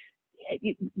well. And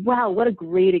wow, what a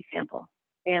great example,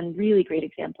 and really great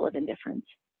example of indifference.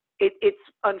 It's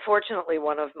unfortunately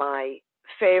one of my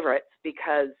favorites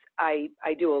because I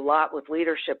do a lot with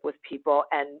leadership with people,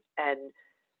 and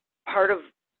part of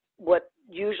what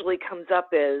usually comes up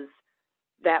is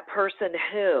that person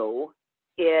who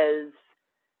is,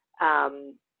 I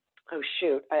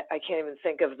can't even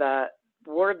think of the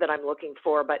word that I'm looking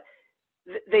for, but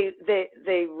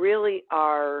they really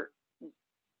are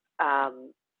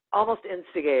almost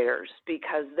instigators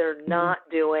because they're not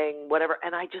doing whatever.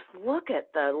 And I just look at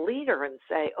the leader and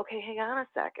say, okay, hang on a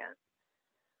second.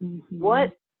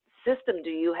 What system do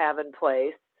you have in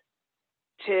place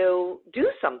to do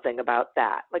something about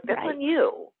that? Like, that's on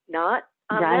you, not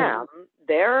on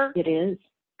them. It is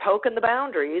poking the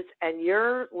boundaries, and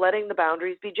you're letting the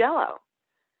boundaries be jello.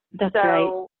 That's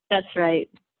right.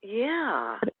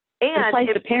 Yeah. And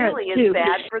it really is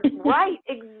bad for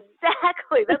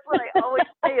exactly. That's what I always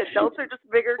say. Adults are just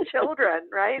bigger children,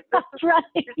 right? That's right.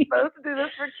 You're supposed to do this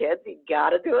for kids. You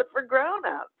got to do it for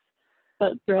grown-ups.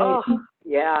 That's right. Oh,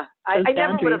 yeah. I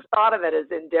never would have thought of it as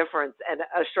indifference and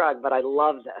a shrug, but I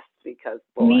love this because,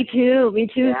 boy. Me too.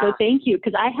 Yeah. So thank you,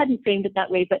 because I hadn't framed it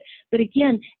that way. But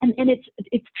again, and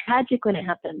it's tragic when it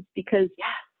happens because,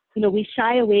 you know, we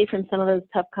shy away from some of those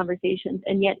tough conversations,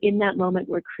 and yet in that moment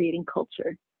we're creating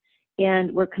culture,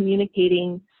 and we're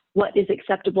communicating what is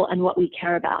acceptable and what we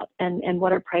care about, and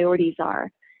what our priorities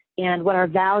are, and what our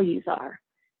values are.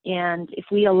 And if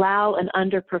we allow an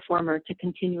underperformer to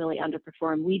continually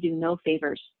underperform, we do no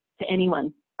favors to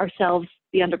anyone, ourselves,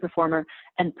 the underperformer,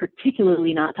 and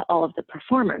particularly not to all of the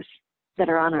performers that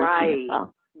are on our team as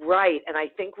well. Right. And I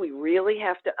think we really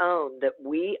have to own that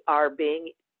we are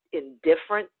being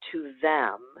indifferent to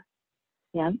them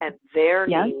and their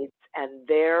needs and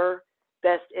their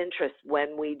best interests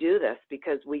when we do this,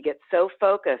 because we get so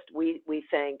focused. We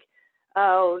think,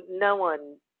 oh, no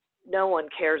one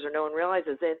cares or no one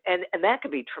realizes it. And that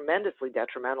could be tremendously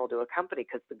detrimental to a company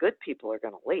because the good people are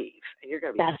going to leave and you're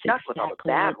going to be stuck with all the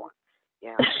bad ones.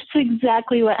 Yeah. That's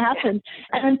exactly what happens.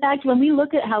 And in fact, when we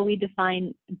look at how we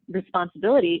define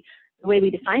responsibility, the way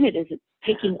we define it is it's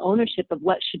taking ownership of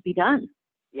what should be done.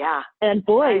 Yeah. And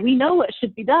boy, we know what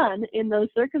should be done in those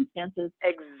circumstances.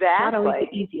 Exactly. Not always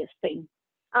the easiest thing.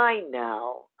 I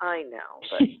know.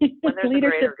 But when there's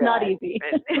leadership's a not easy.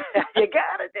 You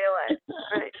got to do it.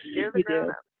 Right. You're the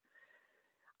grown-up.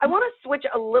 I want to switch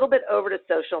a little bit over to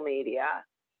social media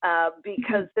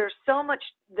because there's so much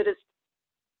that is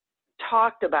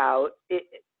talked about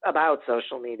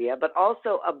social media, but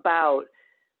also about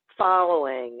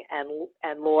following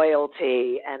and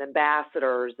loyalty and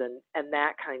ambassadors and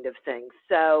that kind of thing.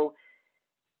 So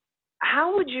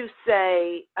how would you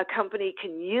say a company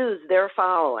can use their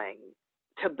following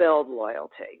to build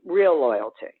loyalty, real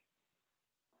loyalty?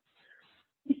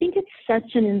 I think it's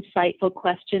such an insightful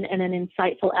question and an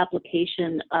insightful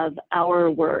application of our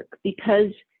work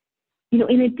because, you know,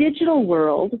 in a digital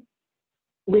world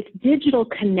with digital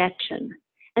connection,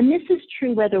 and this is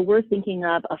true whether we're thinking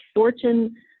of a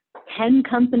Fortune 10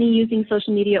 company using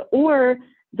social media or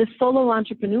the solo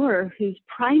entrepreneur whose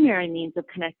primary means of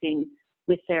connecting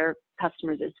with their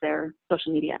customers is their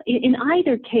social media. In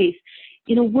either case,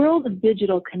 in a world of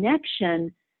digital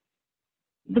connection,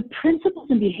 the principles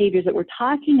and behaviors that we're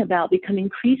talking about become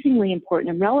increasingly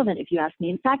important and relevant, if you ask me.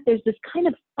 In fact, there's this kind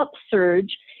of upsurge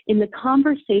in the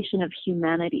conversation of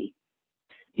humanity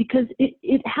because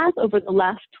it has over the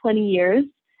last 20 years,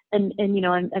 and you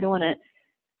know, I don't want to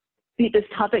beat this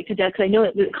topic to death because I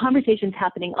know the conversation's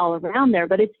happening all around there,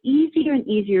 but it's easier and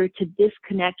easier to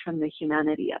disconnect from the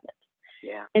humanity of it.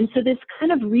 Yeah. And so this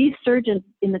kind of resurgence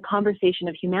in the conversation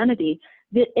of humanity,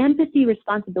 the empathy,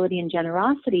 responsibility, and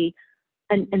generosity,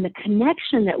 and the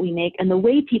connection that we make and the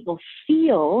way people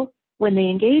feel when they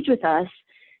engage with us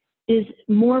is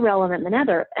more relevant than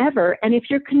ever. And if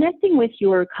you're connecting with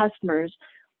your customers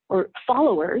or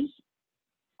followers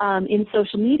in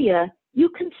social media, you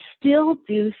can still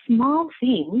do small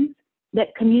things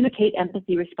that communicate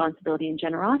empathy, responsibility, and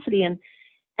generosity. And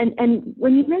And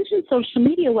when you mentioned social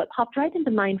media, what popped right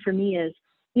into mind for me is,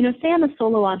 say I'm a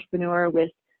solo entrepreneur with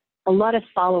a lot of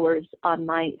followers on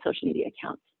my social media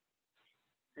accounts.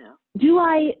 Yeah. Do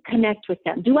I connect with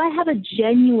them? Do I have a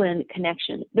genuine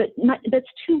connection that's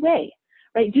two-way,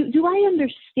 right? Do I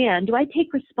understand? Do I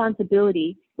take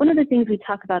responsibility? One of the things we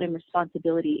talk about in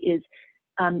responsibility is,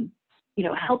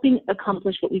 helping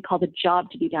accomplish what we call the job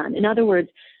to be done. In other words,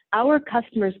 our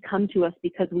customers come to us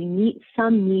because we meet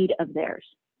some need of theirs.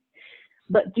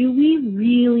 But do we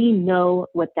really know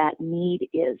what that need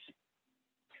is?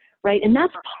 Right? And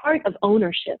that's part of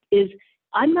ownership, is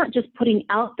I'm not just putting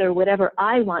out there whatever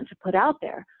I want to put out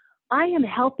there. I am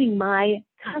helping my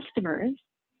customers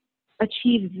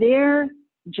achieve their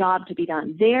job to be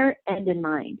done, their end in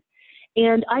mind.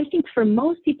 And I think for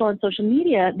most people on social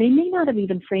media, they may not have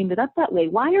even framed it up that way.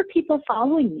 Why are people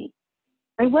following me?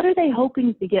 And what are they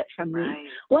hoping to get from me? Right.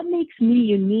 What makes me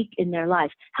unique in their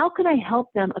life? How can I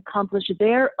help them accomplish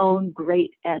their own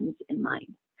great ends in mind?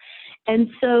 And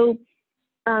so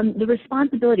the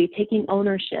responsibility, taking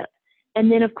ownership,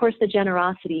 and then, of course, the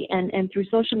generosity. And through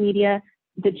social media,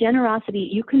 the generosity,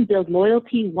 you can build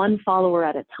loyalty one follower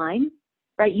at a time,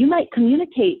 right? You might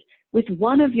communicate with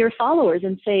one of your followers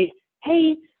and say,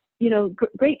 hey,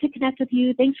 great to connect with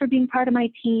you. Thanks for being part of my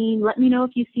team. Let me know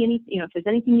if you see any, if there's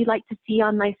anything you'd like to see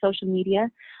on my social media.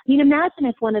 Imagine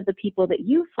if one of the people that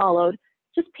you followed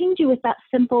just pinged you with that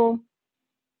simple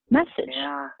message,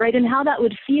 right? And how that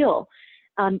would feel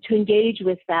to engage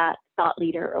with that thought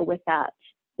leader or with that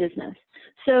business.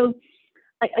 So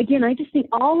again, I just think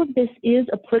all of this is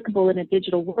applicable in a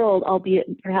digital world,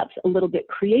 albeit perhaps a little bit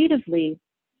creatively.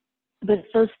 But it's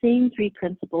those same three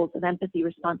principles of empathy,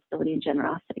 responsibility, and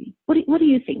generosity. What do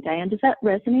you think, Diane? Does that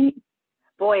resonate?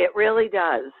 Boy, it really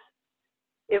does.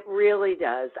 It really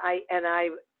does.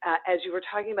 As you were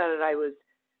talking about it, I was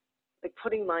like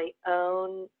putting my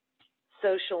own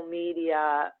social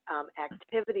media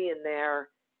activity in there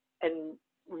and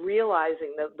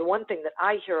realizing that the one thing that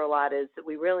I hear a lot is that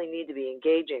we really need to be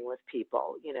engaging with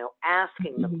people,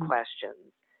 asking them questions.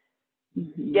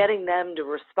 Mm-hmm. Getting them to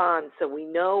respond so we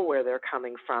know where they're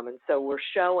coming from. And so we're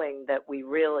showing that we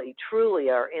really, truly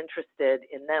are interested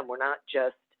in them. We're not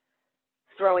just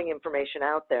throwing information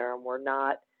out there, and we're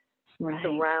not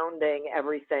surrounding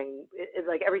everything. It's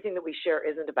like everything that we share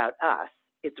isn't about us.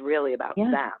 It's really about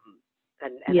them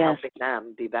and helping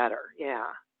them be better. Yeah.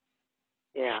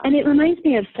 Yeah. And it reminds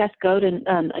me of Seth Godin.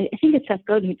 I think it's Seth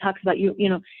Godin who talks about,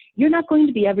 you're not going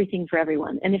to be everything for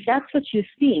everyone. And if that's what you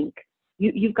think,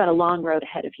 you've got a long road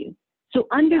ahead of you. So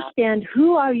understand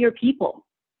who are your people,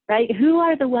 right? Who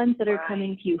are the ones that are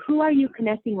coming to you? Who are you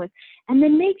connecting with? And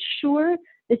then make sure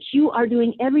that you are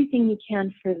doing everything you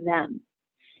can for them.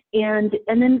 And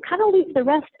then kind of leave the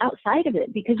rest outside of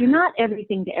it, because you're not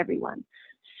everything to everyone.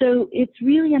 So it's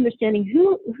really understanding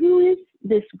who is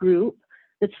this group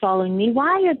that's following me?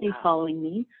 Why are they following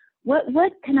me?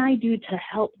 What can I do to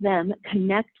help them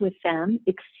connect with them,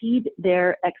 exceed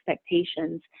their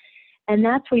expectations? And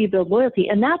that's where you build loyalty.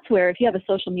 And that's where, if you have a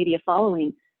social media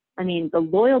following, the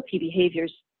loyalty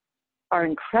behaviors are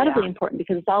incredibly important,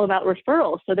 because it's all about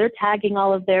referrals. So they're tagging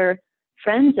all of their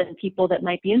friends and people that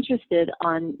might be interested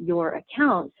on your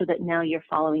account, so that now your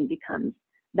following becomes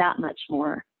that much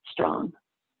more strong.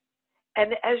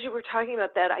 And as you were talking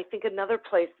about that, I think another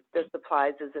place that this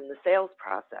applies is in the sales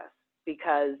process,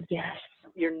 because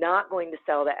you're not going to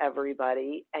sell to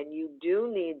everybody, and you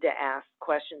do need to ask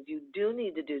questions. You do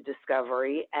need to do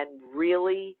discovery and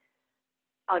really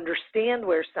understand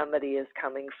where somebody is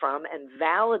coming from and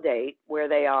validate where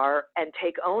they are and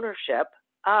take ownership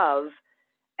of,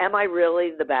 am I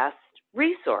really the best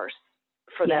resource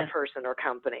for that person or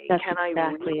company? Can I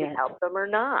really help them or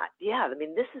not? Yeah,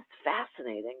 this is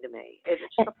fascinating to me. It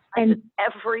applies to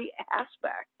every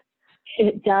aspect.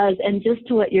 It does. And just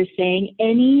to what you're saying,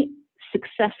 any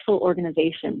successful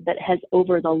organization that has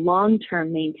over the long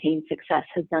term maintained success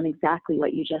has done exactly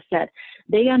what you just said.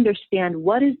 They understand,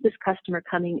 what is this customer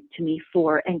coming to me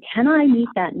for, and can I meet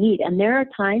that need? And there are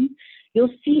times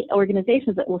you'll see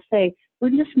organizations that will say, we're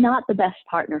just not the best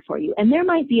partner for you. And there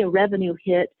might be a revenue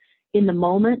hit in the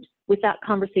moment with that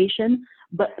conversation,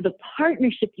 but the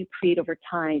partnership you create over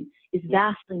time is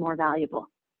vastly more valuable.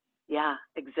 Yeah,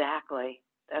 exactly.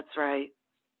 That's right.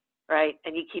 Right.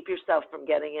 And you keep yourself from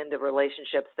getting into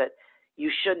relationships that you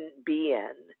shouldn't be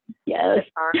in. Yes. That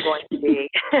aren't going to be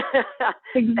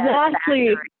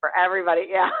exactly for everybody.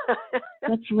 Yeah.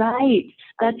 That's right.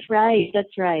 That's right.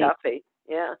 That's right. Stuffy.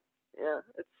 Yeah. Yeah.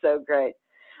 It's so great.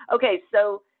 Okay.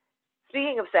 So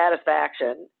speaking of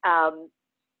satisfaction,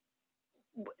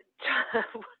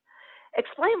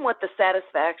 explain what the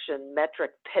satisfaction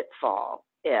metric pitfall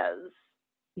is.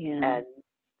 and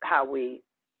how we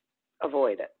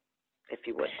avoid it, if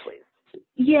you would, please.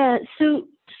 Yeah,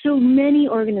 so many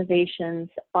organizations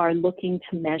are looking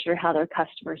to measure how their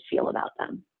customers feel about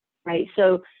them, right?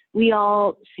 So we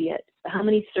all see it. How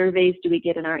many surveys do we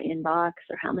get in our inbox,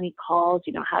 or how many calls?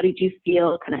 How did you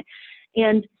feel?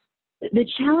 And the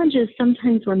challenge is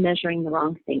sometimes we're measuring the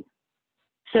wrong thing.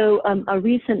 So a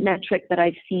recent metric that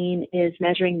I've seen is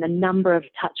measuring the number of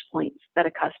touch points that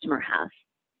a customer has.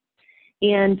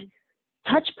 And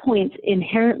touch points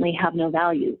inherently have no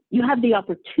value. You have the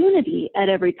opportunity at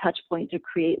every touch point to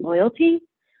create loyalty,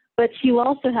 but you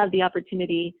also have the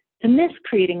opportunity to miss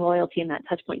creating loyalty in that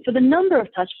touch point. So the number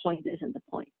of touch points isn't the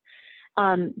point.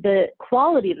 The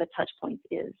quality of the touch points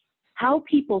is. How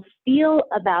people feel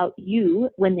about you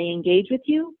when they engage with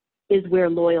you is where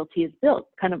loyalty is built,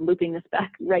 kind of looping this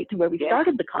back right to where we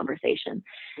started the conversation.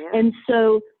 Yeah. And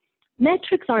so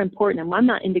metrics are important, and I'm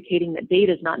not indicating that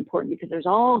data is not important, because there's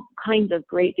all kinds of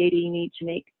great data you need to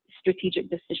make strategic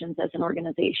decisions as an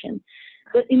organization.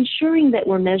 But ensuring that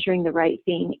we're measuring the right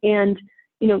thing. And,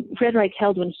 Fred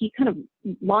Reichheld, when he kind of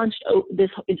launched this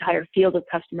entire field of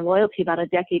customer loyalty about a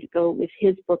decade ago with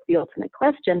his book, The Ultimate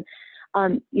Question,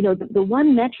 the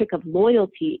one metric of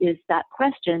loyalty is that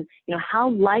question,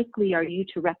 how likely are you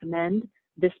to recommend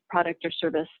this product or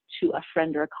service to a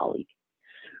friend or a colleague?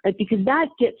 Right? Because that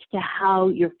gets to how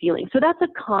you're feeling. So that's a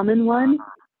common one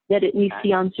that we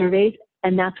see on surveys,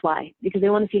 and that's why, because they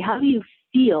want to see how do you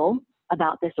feel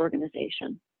about this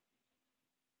organization.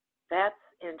 That's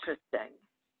interesting.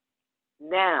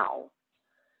 Now,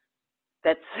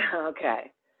 that's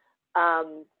okay.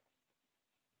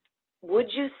 Would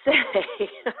you say,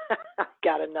 I've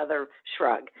got another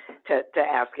shrug to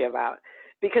ask you about,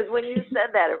 because when you said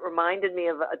that, it reminded me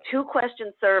of a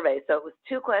 2-question survey. So it was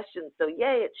 2 questions. So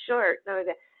yay, it's short.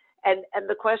 And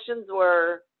the questions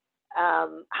were,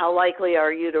 how likely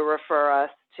are you to refer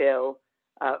us to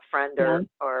a friend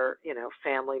or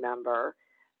family member?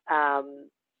 I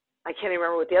can't even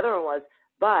remember what the other one was,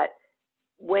 but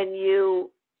when you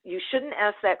shouldn't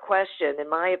ask that question, in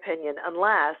my opinion,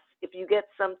 unless if you get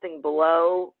something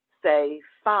below, say,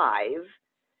 5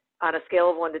 on a scale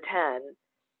of 1 to 10,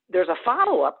 there's a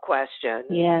follow-up question.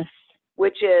 Yes.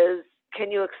 Which is,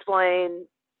 can you explain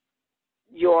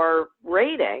your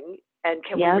rating, and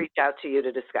can we reach out to you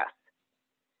to discuss?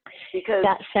 Because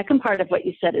that second part of what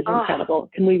you said is incredible.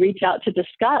 Can we reach out to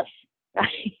discuss?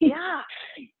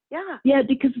 Yeah,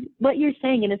 because what you're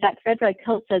saying, and in fact, Fred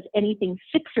Reichheld says anything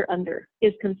 6 or under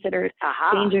is considered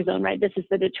danger zone, right? This is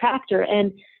the detractor.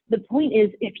 And the point is,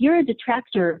 if you're a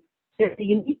detractor, there's a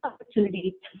unique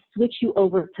opportunity to switch you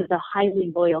over to the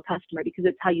highly loyal customer, because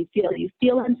it's how you feel. You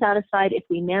feel unsatisfied. If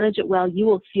we manage it well, you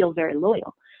will feel very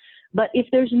loyal. But if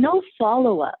there's no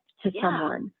follow-up to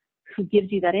someone who gives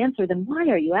you that answer, then why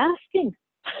are you asking?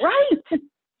 Right.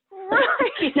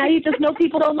 Right. Now you just know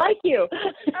people don't like you.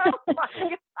 Oh my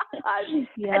gosh.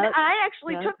 Yep. And I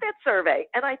actually took that survey,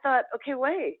 and I thought, okay,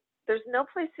 wait, there's no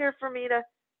place here for me to,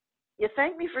 you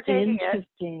thanked me for taking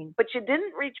it, but you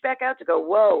didn't reach back out to go,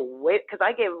 whoa, wait, because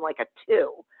I gave him like a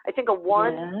 2, I think a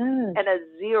 1 and a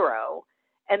 0,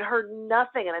 and heard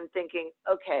nothing. And I'm thinking,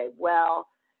 okay, well,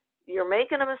 you're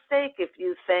making a mistake if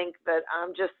you think that I'm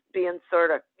just being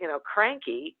sort of,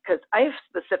 cranky, because I have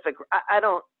specific,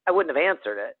 I wouldn't have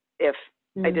answered it if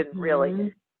I didn't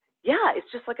really. Yeah,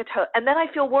 it's just like and then I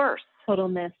feel worse. Total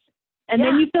miss. And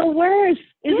then you feel worse.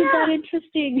 Isn't that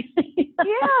interesting?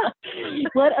 Yeah.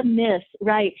 What a miss,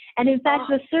 right? And in fact,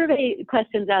 the survey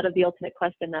questions out of The Ultimate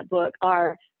Question, that book,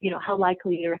 are, how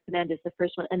likely you recommend is the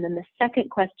first one. And then the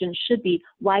second question should be,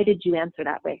 why did you answer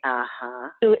that way?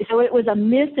 So it was a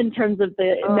miss in terms of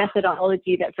the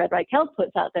methodology that Fred Reichheld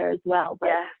puts out there as well.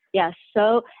 But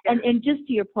and just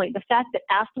to your point, the fact that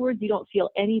afterwards you don't feel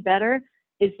any better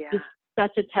is just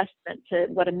such a testament to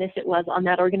what a miss it was on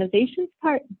that organization's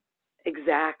part.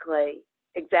 Exactly.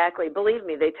 Believe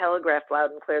me, they telegraphed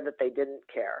loud and clear that they didn't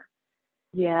care.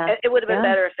 Yeah. It would have been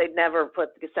better if they'd never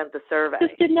sent the survey.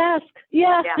 Just didn't ask.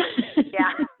 Yeah.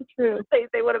 True.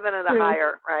 They would have been at a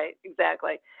higher, right?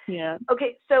 Exactly. Yeah.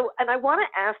 Okay, so, and I want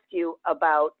to ask you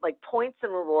about like points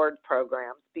and reward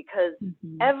programs, because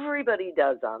everybody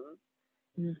does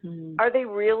them. Are they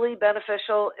really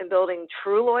beneficial in building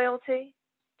true loyalty,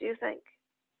 do you think?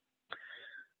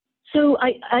 So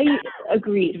I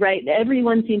agreed, right?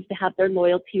 Everyone seems to have their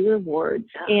loyalty rewards.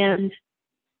 And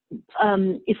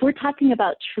if we're talking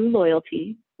about true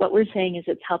loyalty, what we're saying is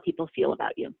it's how people feel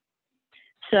about you.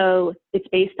 So it's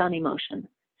based on emotion.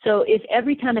 So if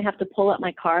every time I have to pull out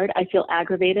my card, I feel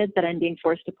aggravated that I'm being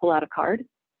forced to pull out a card,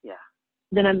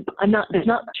 then I'm not, there's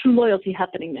not true loyalty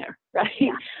happening there, right?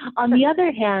 Yeah. On the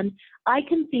other hand, I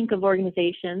can think of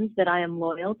organizations that I am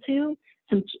loyal to,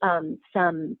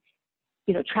 some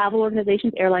travel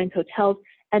organizations, airlines, hotels,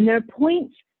 and their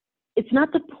points, it's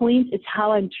not the points, it's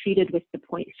how I'm treated with the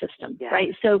point system,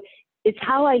 right? So it's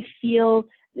how I feel,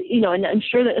 and I'm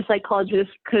sure that a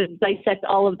psychologist could dissect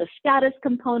all of the status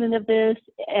component of this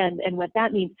and what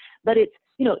that means. But it's,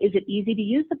 is it easy to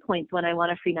use the points when I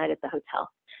want a free night at the hotel?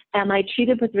 Am I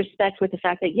treated with respect with the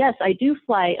fact that, yes, I do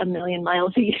fly 1 million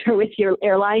miles a year with your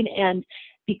airline, and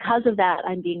because of that,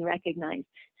 I'm being recognized.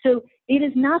 So it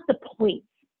is not the points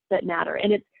that matter.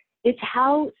 And it's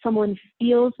how someone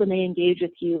feels when they engage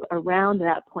with you around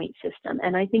that point system.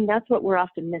 And I think that's what we're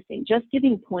often missing. Just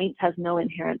giving points has no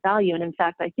inherent value. And in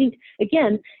fact, I think,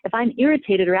 again, if I'm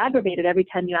irritated or aggravated every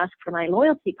time you ask for my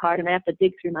loyalty card and I have to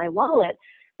dig through my wallet,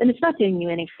 then it's not doing you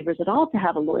any favors at all to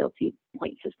have a loyalty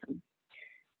point system.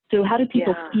 So how do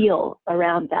people feel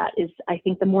around that is, I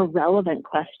think, the more relevant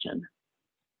question.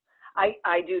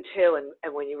 I do too.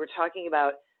 And when you were talking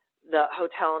about the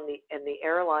hotel and the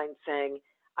airline thing,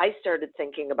 I started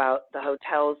thinking about the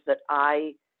hotels that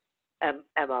I am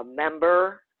a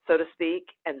member, so to speak,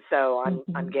 and so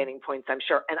I'm gaining points, I'm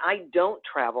sure. And I don't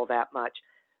travel that much.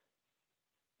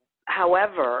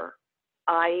 However,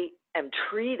 I am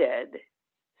treated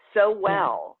so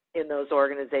well in those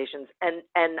organizations,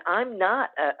 and I'm not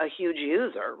a huge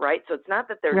user, right? So it's not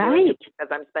that they're doing it because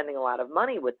I'm spending a lot of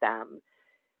money with them.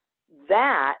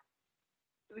 That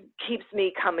keeps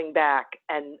me coming back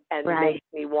and makes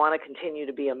me want to continue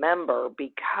to be a member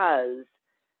because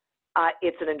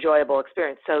it's an enjoyable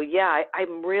experience. So yeah,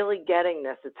 I'm really getting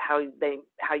this. It's how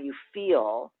you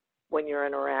feel when you're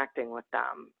interacting with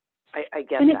them. I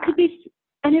get that. It could be,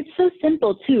 and it's so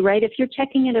simple too, right? If you're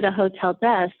checking in at a hotel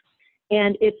desk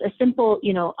and it's a simple,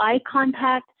 eye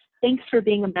contact, thanks for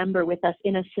being a member with us,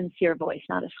 in a sincere voice,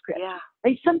 not a script. Yeah.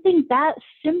 Right? Something that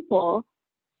simple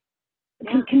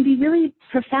can be really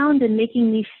profound in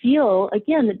making me feel,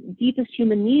 again, the deepest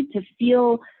human need to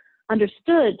feel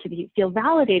understood, to feel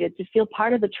validated, to feel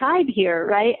part of the tribe here,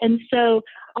 right? And so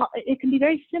it can be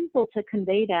very simple to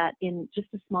convey that in just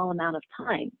a small amount of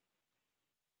time.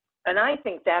 And I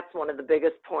think that's one of the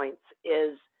biggest points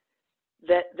is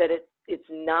that it's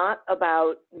not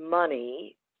about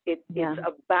money. It's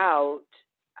about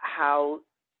how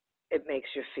it makes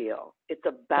you feel. It's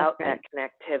about that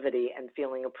connectivity and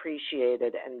feeling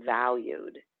appreciated and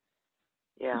valued.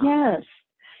 Yeah.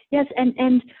 Yes.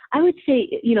 And I would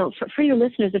say, for your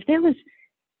listeners, if there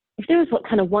was what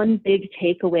kind of one big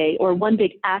takeaway or one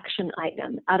big action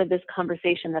item out of this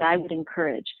conversation that I would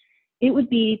encourage, it would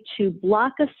be to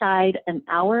block aside an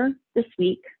hour this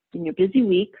week in your busy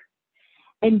week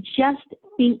and just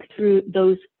think through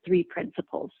those 3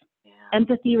 principles: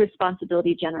 empathy,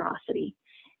 responsibility, generosity.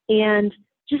 And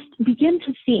just begin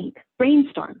to think,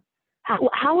 brainstorm.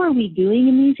 How are we doing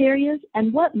in these areas,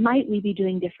 and what might we be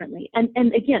doing differently? And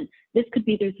again, this could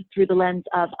be through the lens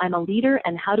of I'm a leader,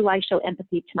 and how do I show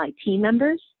empathy to my team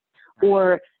members?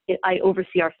 Or I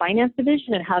oversee our finance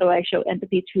division, and how do I show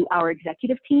empathy to our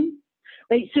executive team?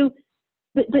 Right? So,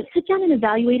 but sit down and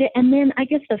evaluate it. And then I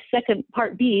guess the second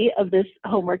part B of this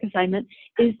homework assignment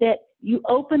is that you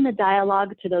open the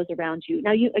dialogue to those around you.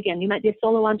 Now, you might be a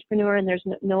solo entrepreneur and there's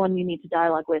no one you need to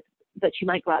dialogue with, but you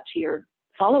might go out to your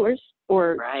followers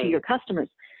or to your customers.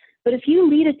 But if you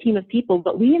lead a team of people,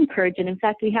 what we encourage, and in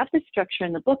fact, we have this structure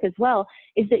in the book as well,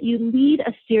 is that you lead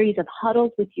a series of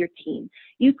huddles with your team.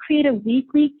 You create a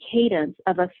weekly cadence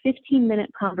of a 15-minute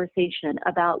conversation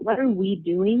about what are we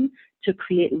doing to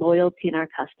create loyalty in our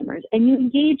customers. And you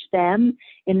engage them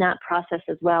in that process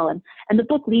as well. And the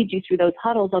book leads you through those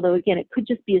huddles, although again, it could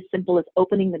just be as simple as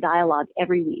opening the dialogue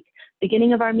every week.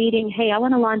 Beginning of our meeting, hey, I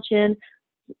want to launch in.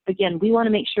 Again, we want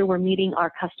to make sure we're meeting our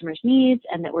customers' needs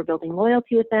and that we're building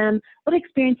loyalty with them. What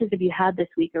experiences have you had this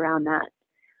week around that?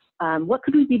 What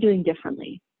could we be doing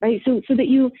differently? Right? So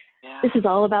that this is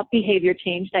all about behavior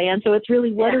change, Diane. So it's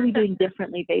really what are we doing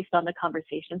differently based on the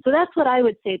conversation? So that's what I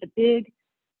would say the big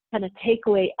kind of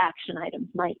takeaway action items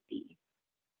might be.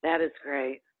 That is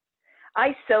great.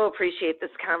 I so appreciate this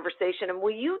conversation. And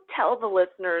will you tell the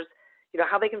listeners,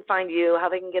 how they can find you, how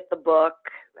they can get the book,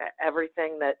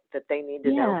 everything that they need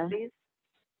to know, please?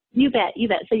 You bet.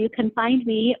 So you can find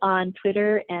me on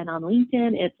Twitter and on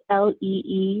LinkedIn. It's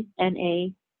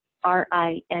LeeNaRinne,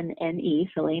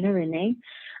 so Lena Rinne.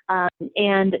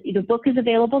 And the book is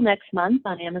available next month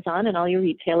on Amazon and all your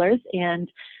retailers.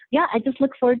 And I just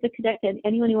look forward to connecting.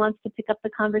 Anyone who wants to pick up the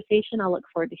conversation, I'll look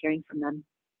forward to hearing from them.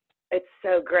 It's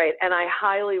so great. And I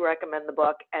highly recommend the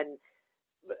book. And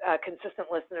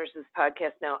consistent listeners to this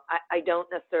podcast know I don't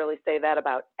necessarily say that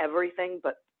about everything,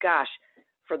 but gosh,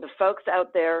 for the folks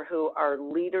out there who are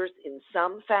leaders in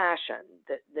some fashion,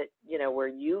 that where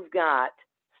you've got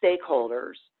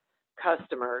stakeholders,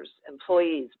 customers,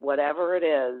 employees, whatever it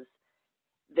is,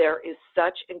 there is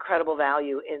such incredible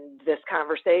value in this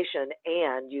conversation,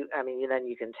 and then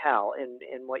you can tell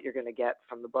in what you're going to get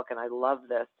from the book. And I love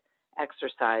this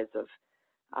exercise of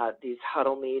these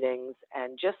huddle meetings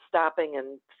and just stopping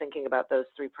and thinking about those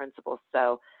three principles.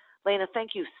 So, Lena,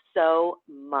 thank you so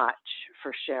much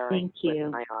for sharing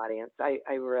with my audience. I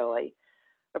really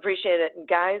appreciate it. And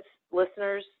guys,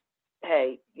 listeners,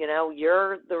 hey,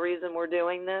 you're the reason we're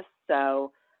doing this.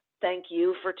 So thank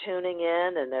you for tuning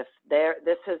in. And if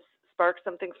this has sparked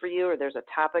something for you, or there's a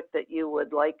topic that you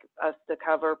would like us to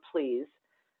cover, please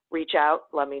reach out,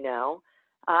 let me know.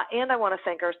 And I want to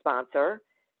thank our sponsor.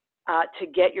 To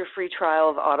get your free trial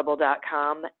of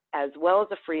audible.com as well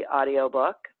as a free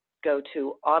audiobook, go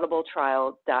to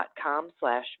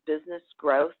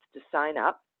audibletrial.com/businessgrowth to sign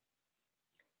up.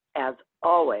 As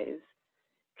always,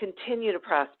 continue to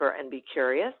prosper and be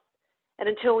curious. And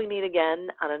until we meet again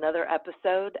on another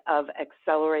episode of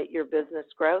Accelerate Your Business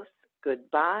Growth,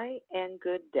 goodbye and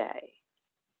good day.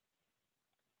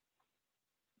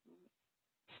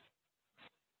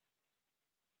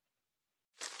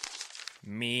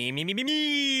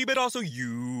 Me, but also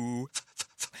you.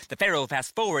 The Pharaoh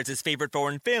fast forwards his favorite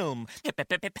foreign film,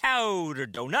 Powder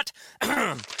Donut.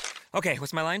 Okay,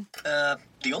 what's my line?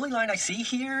 The only line I see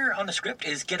here on the script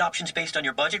is get options based on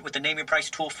your budget with the Name Your Price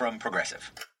tool from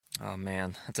Progressive. Oh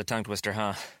man, that's a tongue twister,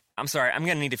 huh? I'm sorry, I'm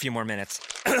gonna need a few more minutes.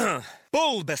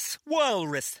 Bulbous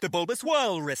Walrus, the Bulbous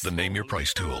Walrus. The Name Your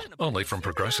Price tool, only from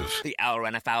Progressive. The owl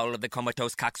ran afoul of the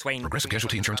comatose coxswain. Progressive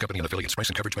Casualty Insurance Company and affiliates. Price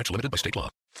and coverage match limited by state law.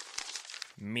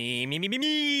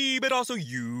 Me, but also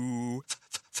you.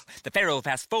 The Pharaoh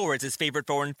fast forwards his favorite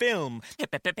foreign film,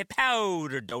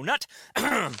 Powder Donut.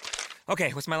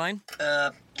 Okay, what's my line?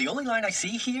 The only line I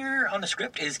see here on the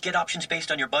script is get options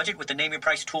based on your budget with the Name Your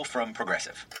Price tool from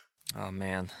Progressive. Oh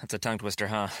man, that's a tongue twister,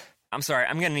 huh? I'm sorry,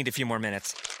 I'm gonna need a few more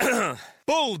minutes.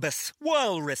 Bulbous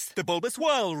Walrus, the Bulbous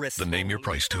Walrus. The Name Your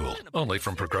Price tool, only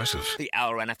from Progressive. The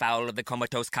owl ran afoul of the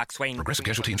comatose coxswain. Progressive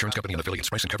Casualty Insurance Company and affiliates.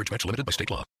 Price and coverage match limited by state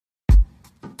law.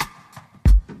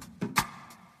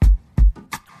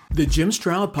 The Jim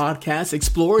Stroud Podcast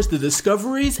explores the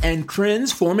discoveries and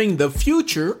trends forming the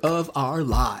future of our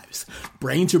lives.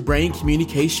 Brain-to-brain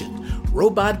communication,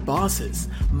 robot bosses,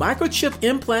 microchip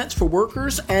implants for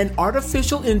workers, and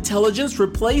artificial intelligence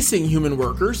replacing human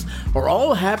workers are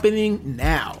all happening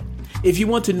now. If you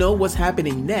want to know what's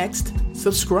happening next,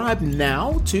 subscribe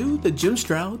now to the Jim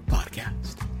Stroud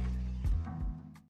Podcast.